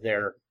start of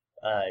their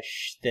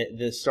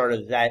the start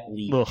of that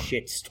league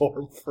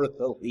shitstorm for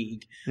the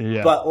league.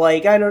 Yeah. But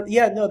like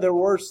there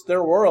were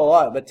a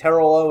lot, but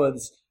Terrell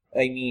Owens,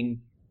 I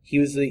mean.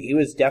 he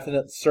was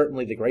definitely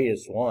certainly the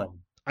greatest one.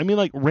 I mean,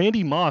 like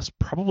Randy Moss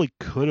probably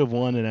could have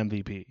won an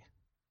MVP.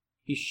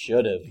 He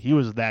should have. He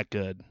was that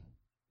good.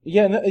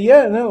 Yeah,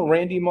 no,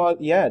 Randy Moss.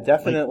 Yeah,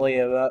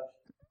 definitely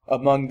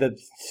among the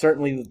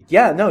certainly.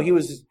 Yeah, no, he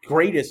was the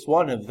greatest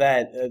one of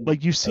that.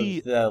 Like you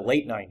see the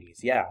late '90s.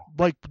 Yeah.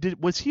 Like,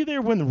 was he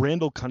there when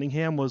Randall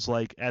Cunningham was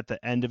like at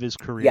the end of his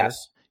career?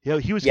 Yes. Yeah,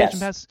 he was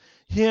catching passes.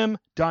 Him,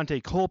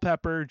 Dante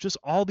Culpepper, just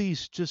all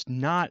these just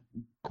not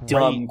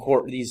great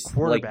these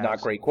like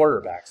not great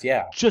quarterbacks.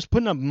 Yeah. Just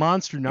putting up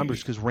monster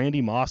numbers because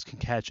Randy Moss can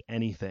catch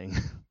anything.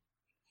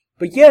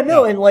 But yeah,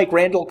 no, and like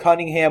Randall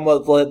Cunningham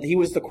he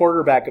was the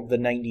quarterback of the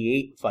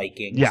 '98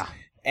 Vikings. Yeah.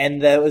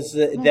 And that was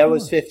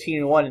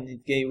 15-1, and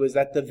he was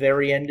at the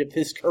very end of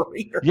his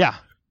career. Yeah.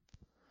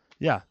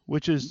 Yeah,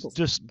 which is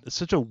just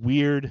such a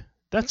weird.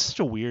 That's such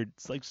a weird.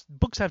 It's like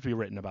books have to be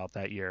written about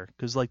that year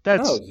because like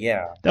that's. Oh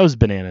yeah. That was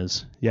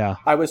bananas. Yeah.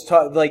 I was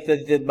taught like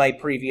my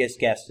previous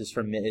guest is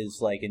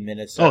like in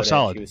Minnesota. Oh,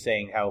 solid. She was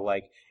saying how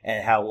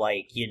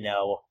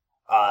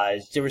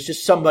there was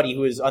just somebody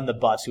who was on the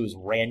bus who was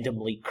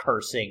randomly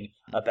cursing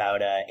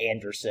about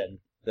Anderson,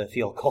 the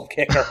field goal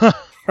kicker.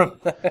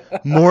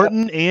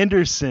 Morton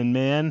Anderson,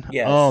 man.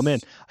 Yes. Oh man,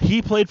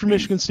 he played for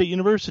Michigan State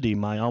University,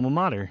 my alma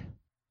mater.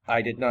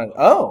 I did not.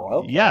 Oh,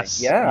 okay.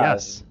 Yes. Yeah.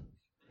 Yes.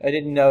 I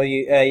didn't know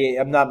you.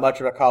 I'm not much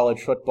of a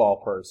college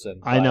football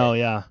person. But... I know.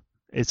 Yeah.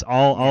 It's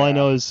all I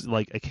know is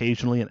like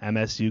occasionally an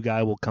MSU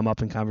guy will come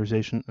up in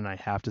conversation, and I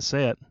have to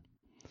say it.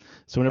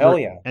 So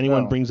whenever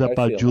anyone brings up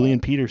Julian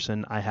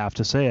Peterson, I have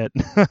to say it.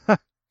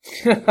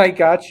 I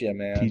got you,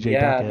 man. TJ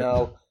yeah, Beckett.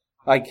 No,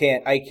 I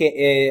can't.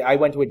 I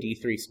went to a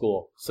D3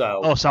 school,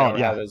 so solid. I don't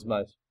have as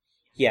much.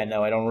 Yeah,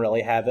 no, I don't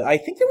really have it. I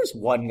think there was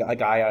a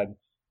guy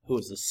who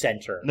was the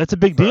center. That's a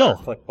big deal. Our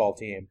football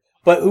team,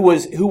 but who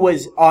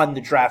was on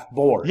the draft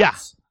board. Yeah.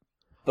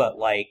 But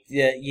like,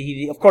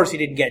 of course, he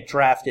didn't get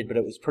drafted, but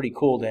it was pretty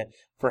cool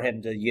for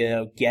him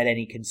to get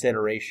any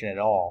consideration at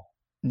all.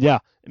 Yeah.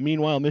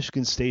 Meanwhile,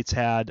 Michigan State's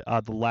had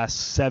the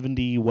last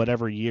 70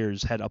 whatever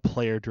years had a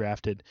player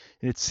drafted,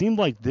 and it seemed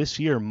like this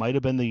year might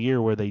have been the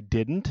year where they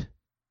didn't.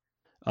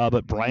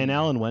 But Brian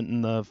Allen went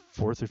in the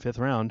 4th or 5th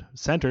round,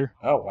 center.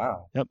 Oh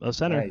wow! Yep, a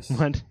center nice.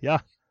 went. Yeah.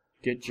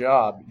 Good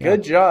job.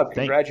 Good job.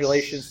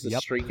 Congratulations. Thanks. The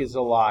streak is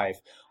alive.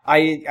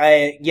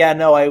 I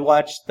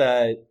watched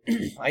the.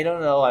 I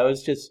don't know. I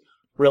was just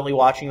really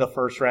watching the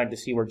first round to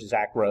see where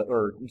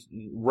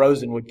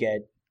Rosen would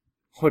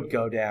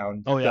go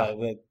down. Oh yeah.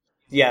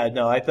 Yeah,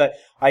 no,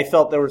 I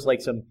felt there was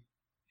like some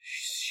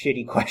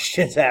shitty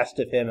questions asked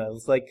of him. I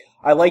was like,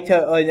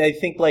 I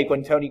think like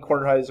when Tony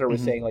Kornheiser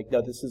was saying like,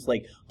 no, this is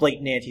like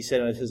blatant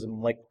anti-Semitism.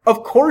 I'm like,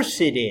 of course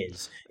it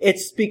is.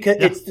 It's because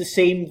it's the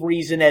same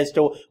reason as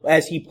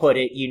he put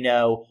it,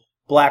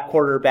 black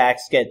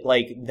quarterbacks get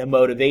like the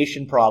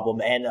motivation problem.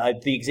 And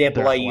the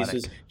example I use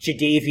is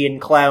Jadeveon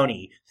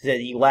Clowney, that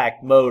he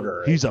lacked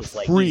motor. He's a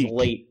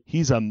freak.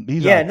 He's a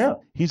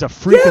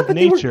freak of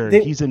nature.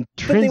 He's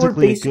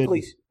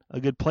intrinsically a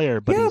good player,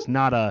 but he's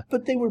not a...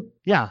 But they were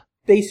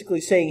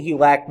basically saying he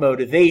lacked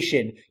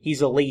motivation.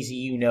 He's a lazy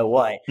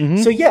you-know-what. Mm-hmm.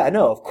 So,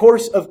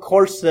 of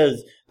course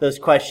those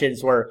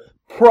questions were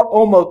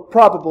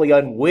probably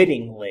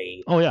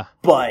unwittingly. Oh, yeah.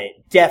 But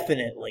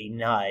definitely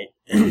not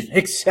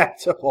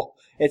acceptable.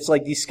 It's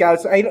like these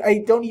scouts...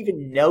 I don't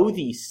even know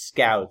these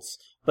scouts,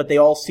 but they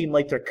all seem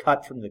like they're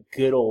cut from the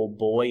good old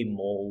boy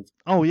mold.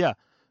 Oh, yeah.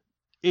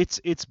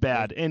 It's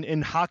bad.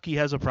 And hockey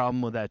has a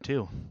problem with that,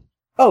 too.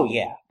 Oh,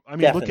 yeah. I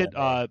mean, definitely.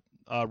 Look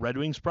at Red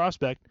Wings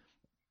prospect,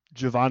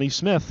 Giovanni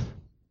Smith.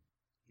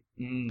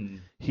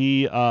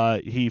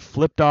 He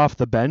flipped off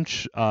the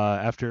bench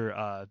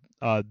after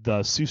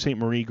the Sault Ste.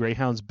 Marie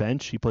Greyhounds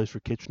bench. He plays for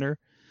Kitchener.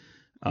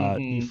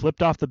 He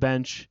flipped off the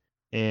bench,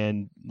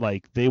 and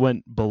like they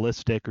went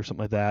ballistic or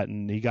something like that,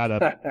 and he got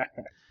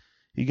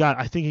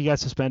I think he got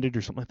suspended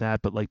or something like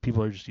that. But like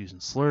people are just using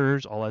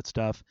slurs, all that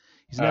stuff.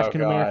 He's an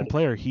African American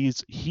player. He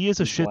is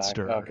a shit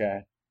stirrer.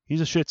 Okay.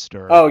 He's a shit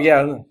stirrer. Oh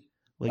yeah.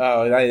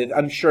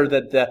 I'm sure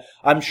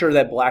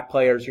that black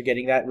players are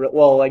getting that.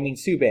 Well, I mean,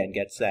 Subban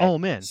gets that. Oh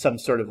man, some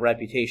sort of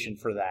reputation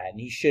for that, and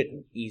he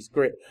shouldn't. He's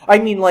great. I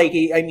mean,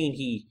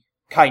 he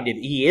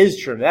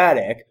is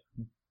dramatic,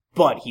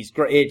 but he's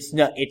great.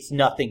 It's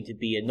nothing to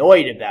be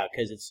annoyed about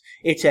because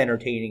it's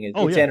entertaining.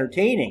 It's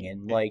entertaining,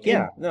 and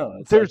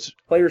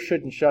players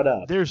shouldn't shut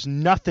up. There's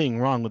nothing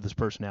wrong with his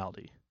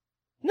personality.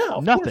 No,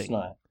 of nothing. Course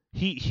not.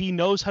 He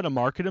knows how to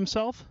market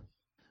himself.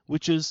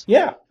 Which is,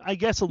 I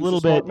guess, a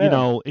little bit,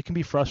 it can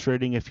be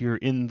frustrating if you're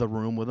in the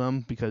room with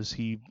him because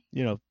he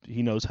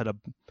knows how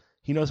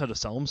to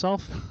sell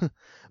himself.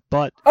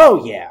 But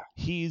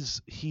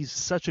he's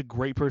such a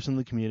great person in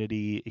the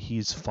community.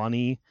 He's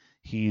funny.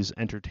 He's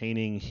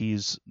entertaining.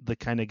 He's the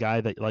kind of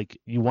guy that like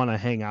you want to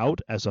hang out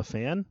with as a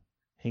fan,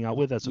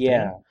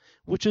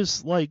 which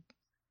is like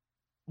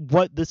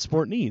what this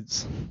sport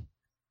needs.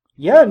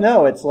 Yeah,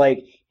 no, it's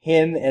like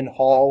him and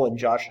Hall and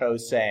Josh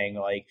Ho-Sang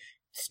like.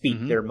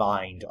 Speak their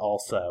mind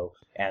also,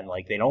 and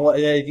like they don't.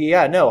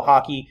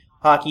 Hockey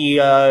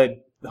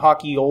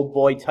hockey old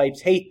boy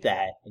types hate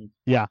that. And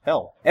yeah.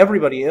 Hell,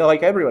 everybody in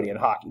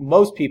hockey,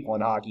 most people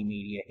in hockey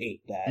media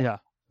hate that. Yeah.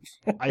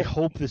 I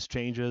hope this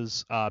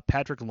changes.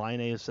 Patrick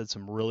Laine has said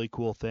some really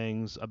cool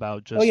things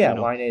about just.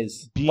 Laine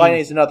is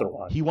another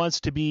one. He wants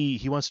to be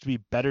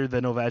better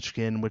than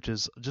Ovechkin, which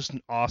is just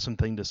an awesome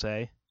thing to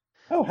say.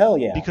 Oh hell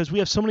yeah! Because we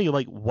have so many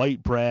like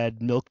white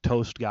bread, milk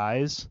toast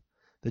guys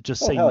that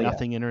just say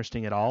nothing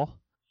interesting at all.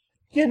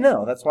 Yeah,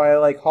 no, that's why I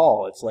like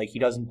Hall. It's like he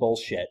doesn't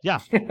bullshit. Yeah,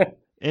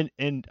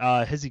 and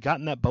has he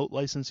gotten that boat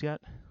license yet?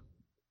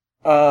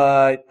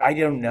 I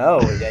don't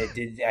know.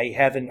 I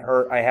haven't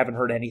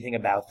heard anything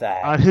about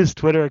that. On his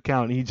Twitter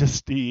account, he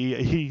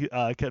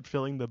kept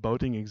filling the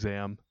boating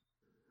exam.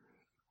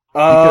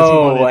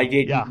 Oh, I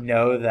didn't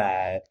know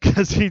that.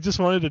 Because he just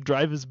wanted to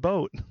drive his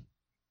boat.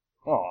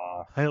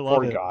 Aw, I love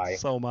poor it guy.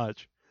 so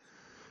much.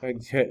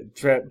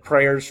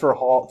 Prayers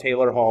for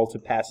Taylor Hall to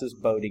pass his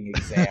boating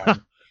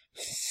exam.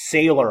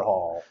 Sailor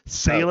Hall.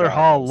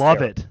 Hall,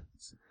 love it.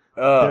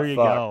 There you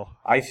go.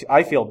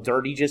 I feel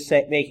dirty just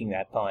making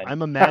that pun.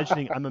 I'm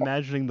imagining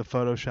the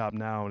Photoshop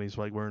now, and he's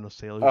like wearing a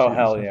sailor suit. Oh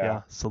hell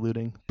yeah!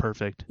 Saluting,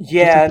 perfect.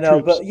 Yeah,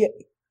 no, troops. But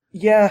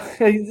yeah.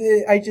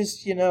 I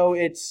just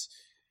it's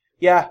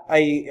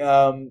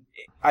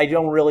I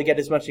don't really get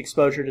as much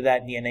exposure to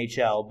that in the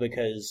NHL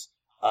because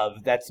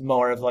of that's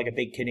more of like a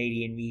big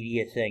Canadian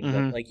media thing.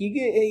 Mm-hmm. But like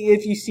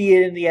if you see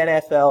it in the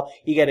NFL,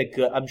 you get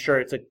I'm sure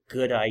it's a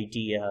good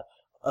idea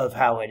of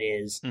how it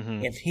is in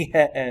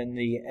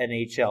the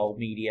NHL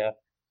media.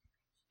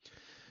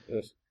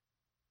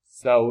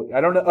 So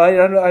I don't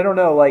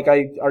know. Like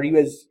I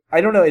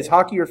don't know. Is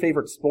hockey your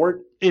favorite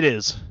sport? It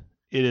is.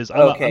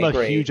 I'm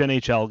a huge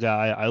NHL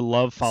guy. I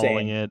love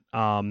following it.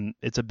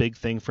 It's a big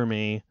thing for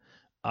me.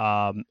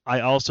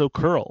 I also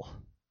curl.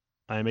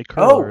 I'm a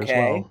curler as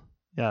well.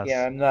 Yes.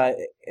 Yeah, I'm not.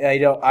 I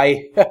don't.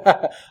 I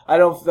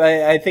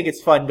think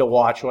it's fun to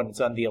watch when it's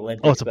on the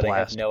Olympics. Oh, it's a but blast. I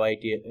have no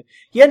idea.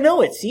 Yeah,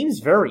 no, it seems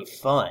very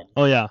fun.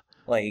 Oh yeah.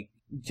 Like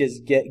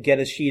just get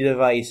a sheet of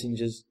ice and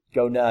just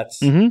go nuts.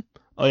 Mm-hmm.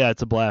 Oh yeah,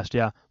 it's a blast.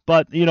 Yeah,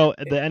 but the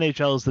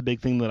NHL is the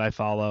big thing that I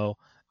follow,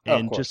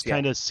 and just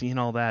kind of seeing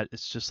all that.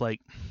 It's just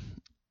like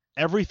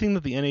everything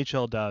that the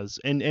NHL does,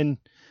 and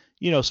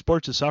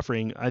sports is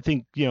suffering. I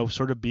think,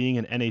 sort of being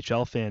an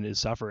NHL fan is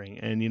suffering.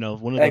 And,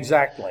 one of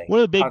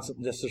the big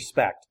constant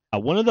disrespect.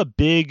 One of the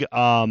big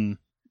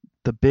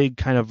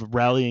kind of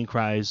rallying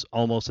cries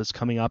almost that's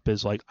coming up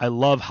is like, I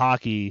love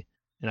hockey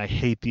and I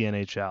hate the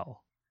NHL.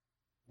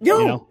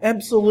 No,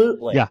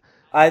 absolutely. Yeah.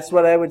 That's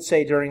what I would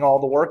say during all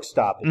the work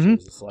stoppages. Mm-hmm.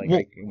 It's like,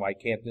 why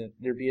can't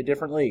there be a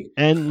different league?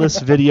 Endless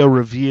video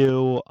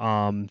review,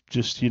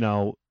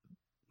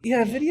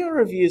 Yeah, video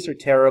reviews are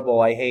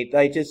terrible. It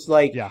feels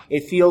like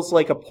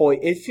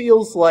it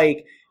feels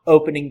like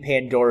opening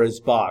Pandora's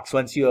box.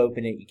 Once you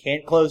open it, you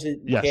can't close it.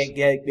 You can't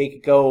make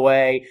it go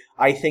away.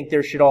 I think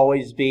there should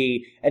always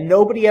be, and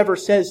nobody ever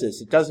says this.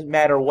 It doesn't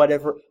matter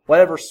whatever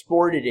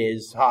sport it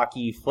is,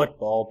 hockey,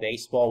 football,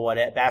 baseball,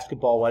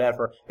 basketball,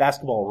 whatever.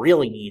 Basketball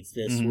really needs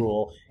this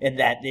rule, and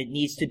that it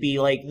needs to be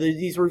like,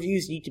 these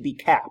reviews need to be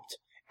capped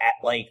at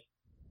like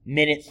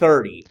minute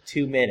 30,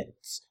 2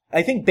 minutes.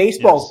 I think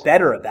baseball's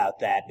better about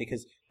that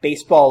because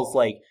baseball's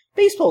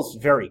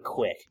very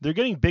quick. They're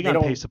getting big on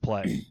pace of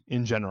play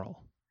in general.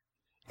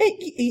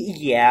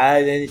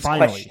 It's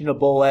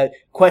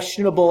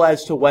questionable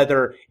as to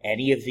whether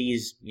any of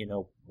these,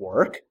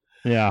 work.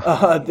 Yeah.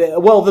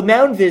 The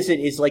mound visit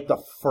is like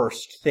the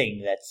first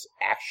thing that's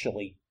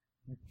actually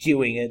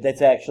doing it.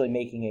 That's actually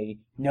making a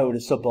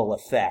noticeable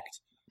effect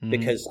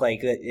because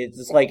there's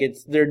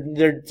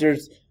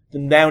the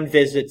mound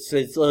visits.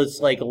 It's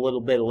like a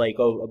little bit like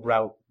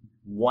about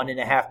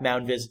 1.5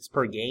 mound visits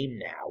per game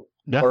now,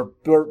 or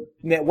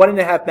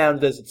 1.5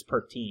 mound visits per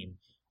team,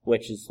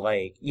 which is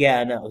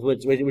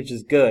which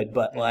is good.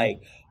 But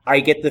like,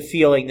 I get the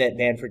feeling that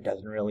Manfred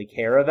doesn't really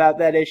care about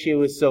that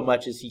issue as so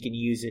much as he can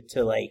use it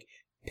to like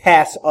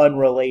pass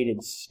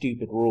unrelated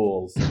stupid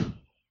rules.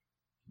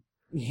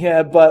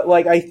 Yeah, but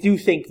like, I do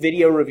think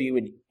video review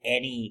in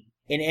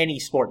any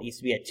sport needs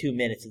to be at 2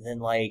 minutes, and then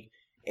like,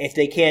 if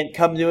they can't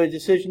come to a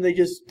decision, they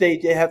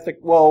have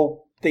to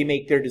they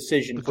make their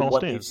decision from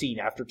what they've seen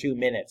after 2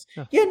 minutes.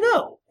 Yeah,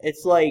 no,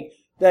 it's like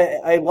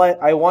that. I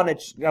want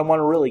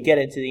to really get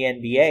into the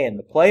NBA and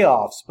the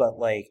playoffs, but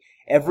like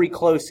every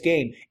close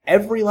game,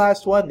 every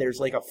last one, there's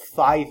like a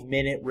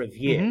 5-minute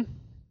review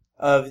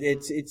of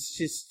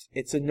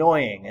it's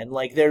annoying, and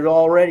like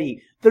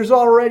it's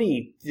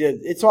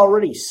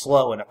already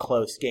slow in a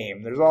close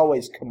game. There's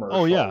always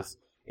commercials. Oh yeah,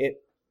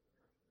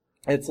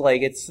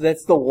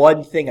 that's the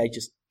one thing I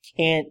just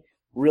can't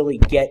really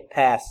get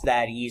past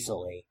that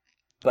easily.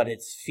 But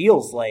it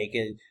feels like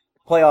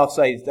playoffs.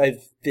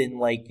 I've been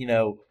like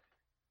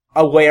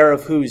aware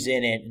of who's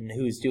in it and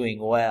who's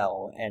doing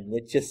well, and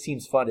it just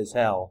seems fun as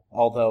hell.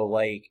 Although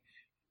like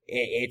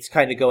it's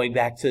kind of going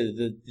back to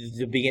the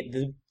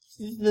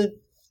end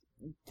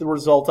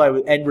result I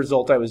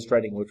was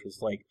dreading, which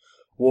was like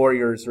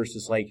Warriors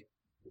versus like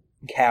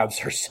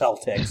Cavs or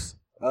Celtics.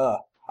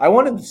 I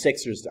wanted the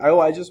Sixers.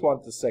 I just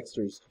want the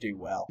Sixers to do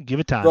well. Give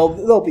it time.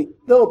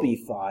 They'll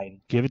be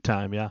fine. Give it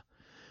time. Yeah.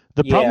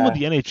 The problem with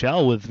the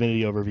NHL with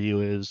video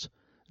review is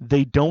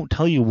they don't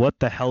tell you what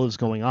the hell is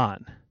going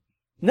on.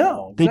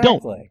 No, exactly. They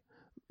don't.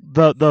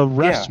 The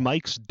refs'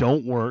 mics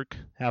don't work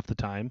half the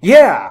time.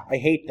 Yeah, I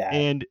hate that.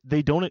 And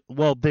they don't.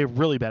 Well, they're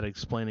really bad at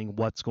explaining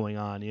what's going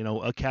on. You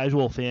know, a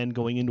casual fan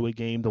going into a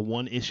game, the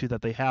one issue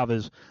that they have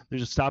is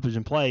there's a stoppage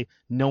in play.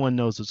 No one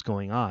knows what's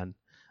going on.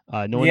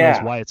 No one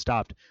knows why it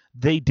stopped.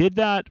 They did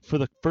that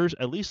for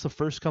at least the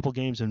first couple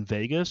games in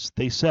Vegas.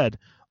 They said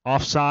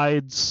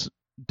offsides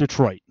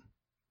Detroit.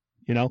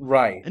 You know,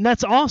 right? And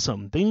that's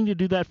awesome. They need to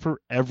do that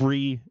for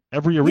every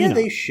arena. Yeah,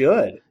 they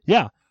should.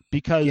 Yeah.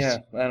 Because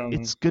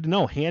it's good to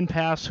know. Hand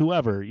pass,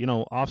 whoever, you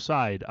know,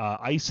 offside,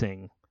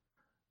 icing,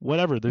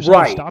 whatever. There's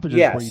no stoppages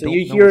where so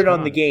you hear it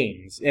on the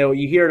games. You know,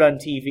 you hear it on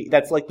TV.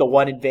 That's like the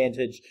one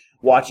advantage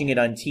watching it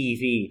on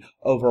TV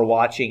over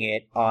watching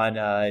it on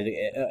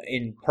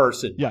in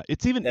person. Yeah,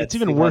 it's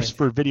even worse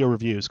for video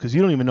reviews because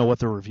you don't even know what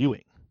they're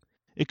reviewing.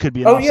 It could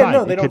be an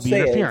offside. They don't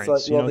say interference.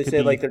 It's like, they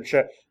say like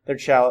they're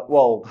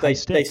shallow. They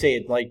say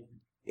it like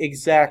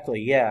exactly.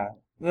 Yeah.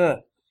 Ugh.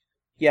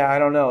 Yeah, I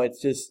don't know.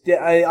 It's just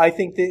I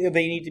think they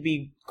need to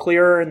be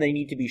clearer and they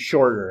need to be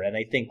shorter. And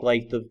I think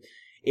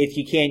if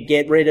you can't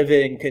get rid of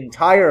it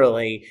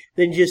entirely,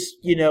 then just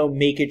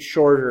make it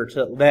shorter.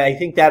 I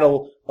think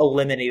that'll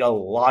eliminate a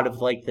lot of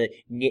like the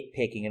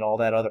nitpicking and all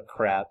that other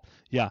crap.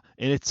 Yeah,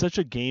 and it's such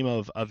a game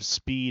of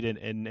speed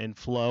and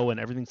flow, and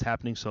everything's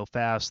happening so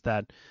fast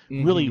that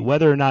really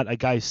whether or not a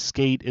guy's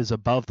skate is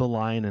above the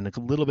line and a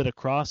little bit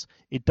across,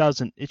 it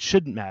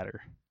shouldn't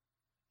matter.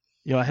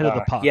 Ahead of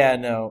the puck. Yeah,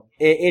 no,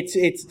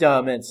 it's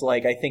dumb. It's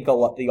like I think the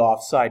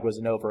offside was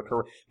an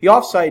the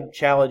offside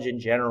challenge in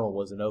general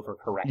was an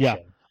overcorrection. Yeah,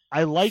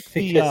 I like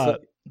the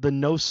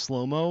no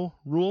slow-mo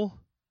rule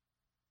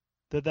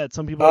that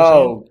some people are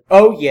saying.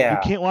 Oh yeah. You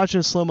can't watch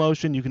in slow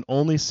motion. You can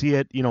only see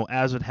it,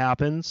 as it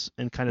happens,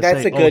 and kind of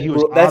that's say, a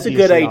good. That's a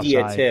good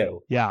idea offside.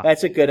 too. Yeah,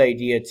 that's a good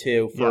idea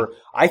too for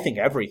I think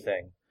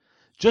everything.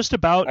 Just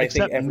about,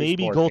 except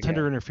maybe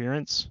goaltender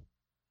interference.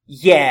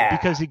 Yeah,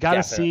 because you got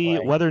to see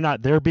whether or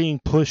not they're being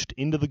pushed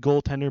into the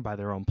goaltender by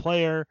their own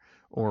player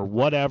or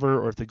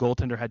whatever, or if the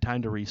goaltender had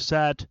time to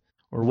reset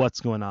or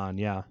what's going on.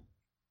 Yeah.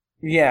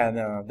 Yeah,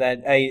 no, that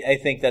I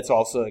think that's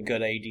also a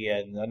good idea.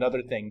 And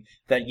another thing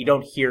that you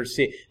don't hear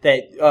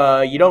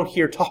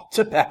talked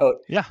about.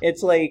 Yeah,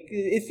 it's like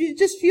it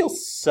just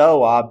feels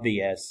so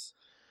obvious,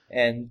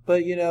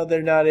 but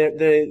they're not.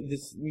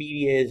 This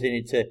media isn't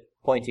into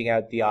pointing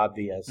out the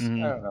obvious.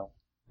 Mm-hmm. I don't know.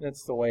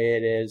 That's the way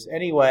it is.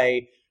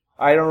 Anyway.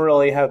 I don't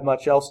really have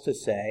much else to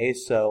say,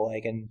 so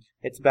and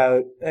it's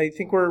about. I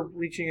think we're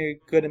reaching a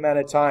good amount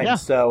of time. Yeah.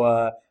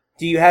 So,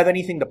 do you have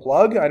anything to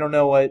plug? I don't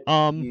know what.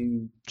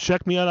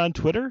 Check me out on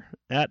Twitter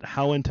at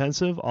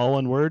HowIntensive, all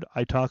one word.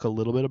 I talk a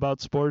little bit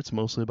about sports,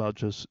 mostly about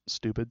just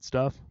stupid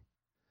stuff.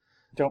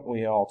 Don't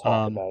we all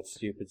talk about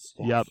stupid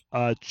stuff? Yep.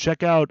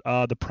 Check out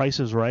The Price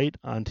is Right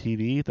on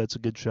TV. That's a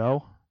good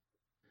show.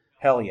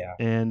 Hell yeah.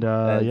 And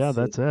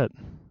that's it.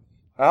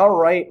 All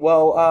right.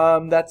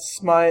 Well, that's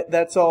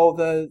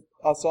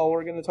all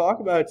we're going to talk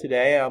about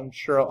today. I'm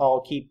sure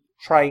I'll keep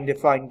trying to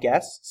find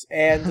guests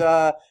and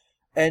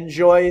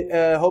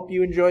hope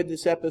you enjoyed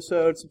this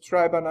episode.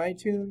 Subscribe on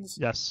iTunes.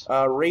 Yes.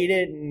 Rate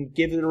it and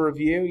give it a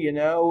review.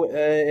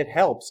 It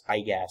helps, I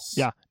guess.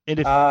 Yeah.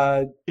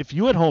 And if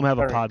you at home have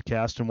a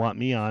podcast and want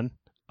me on,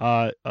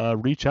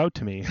 reach out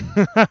to me.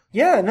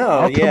 Yeah, no,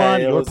 I'll come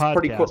on it your was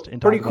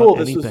podcast. Pretty cool.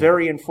 This was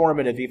very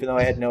informative, even though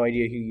I had no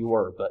idea who you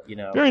were. But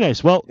very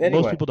nice. Well,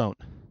 anyway. Most people don't.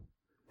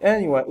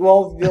 Anyway,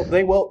 well,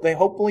 they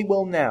hopefully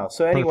will now.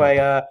 So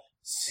anyway,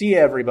 see you,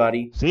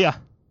 everybody. See ya.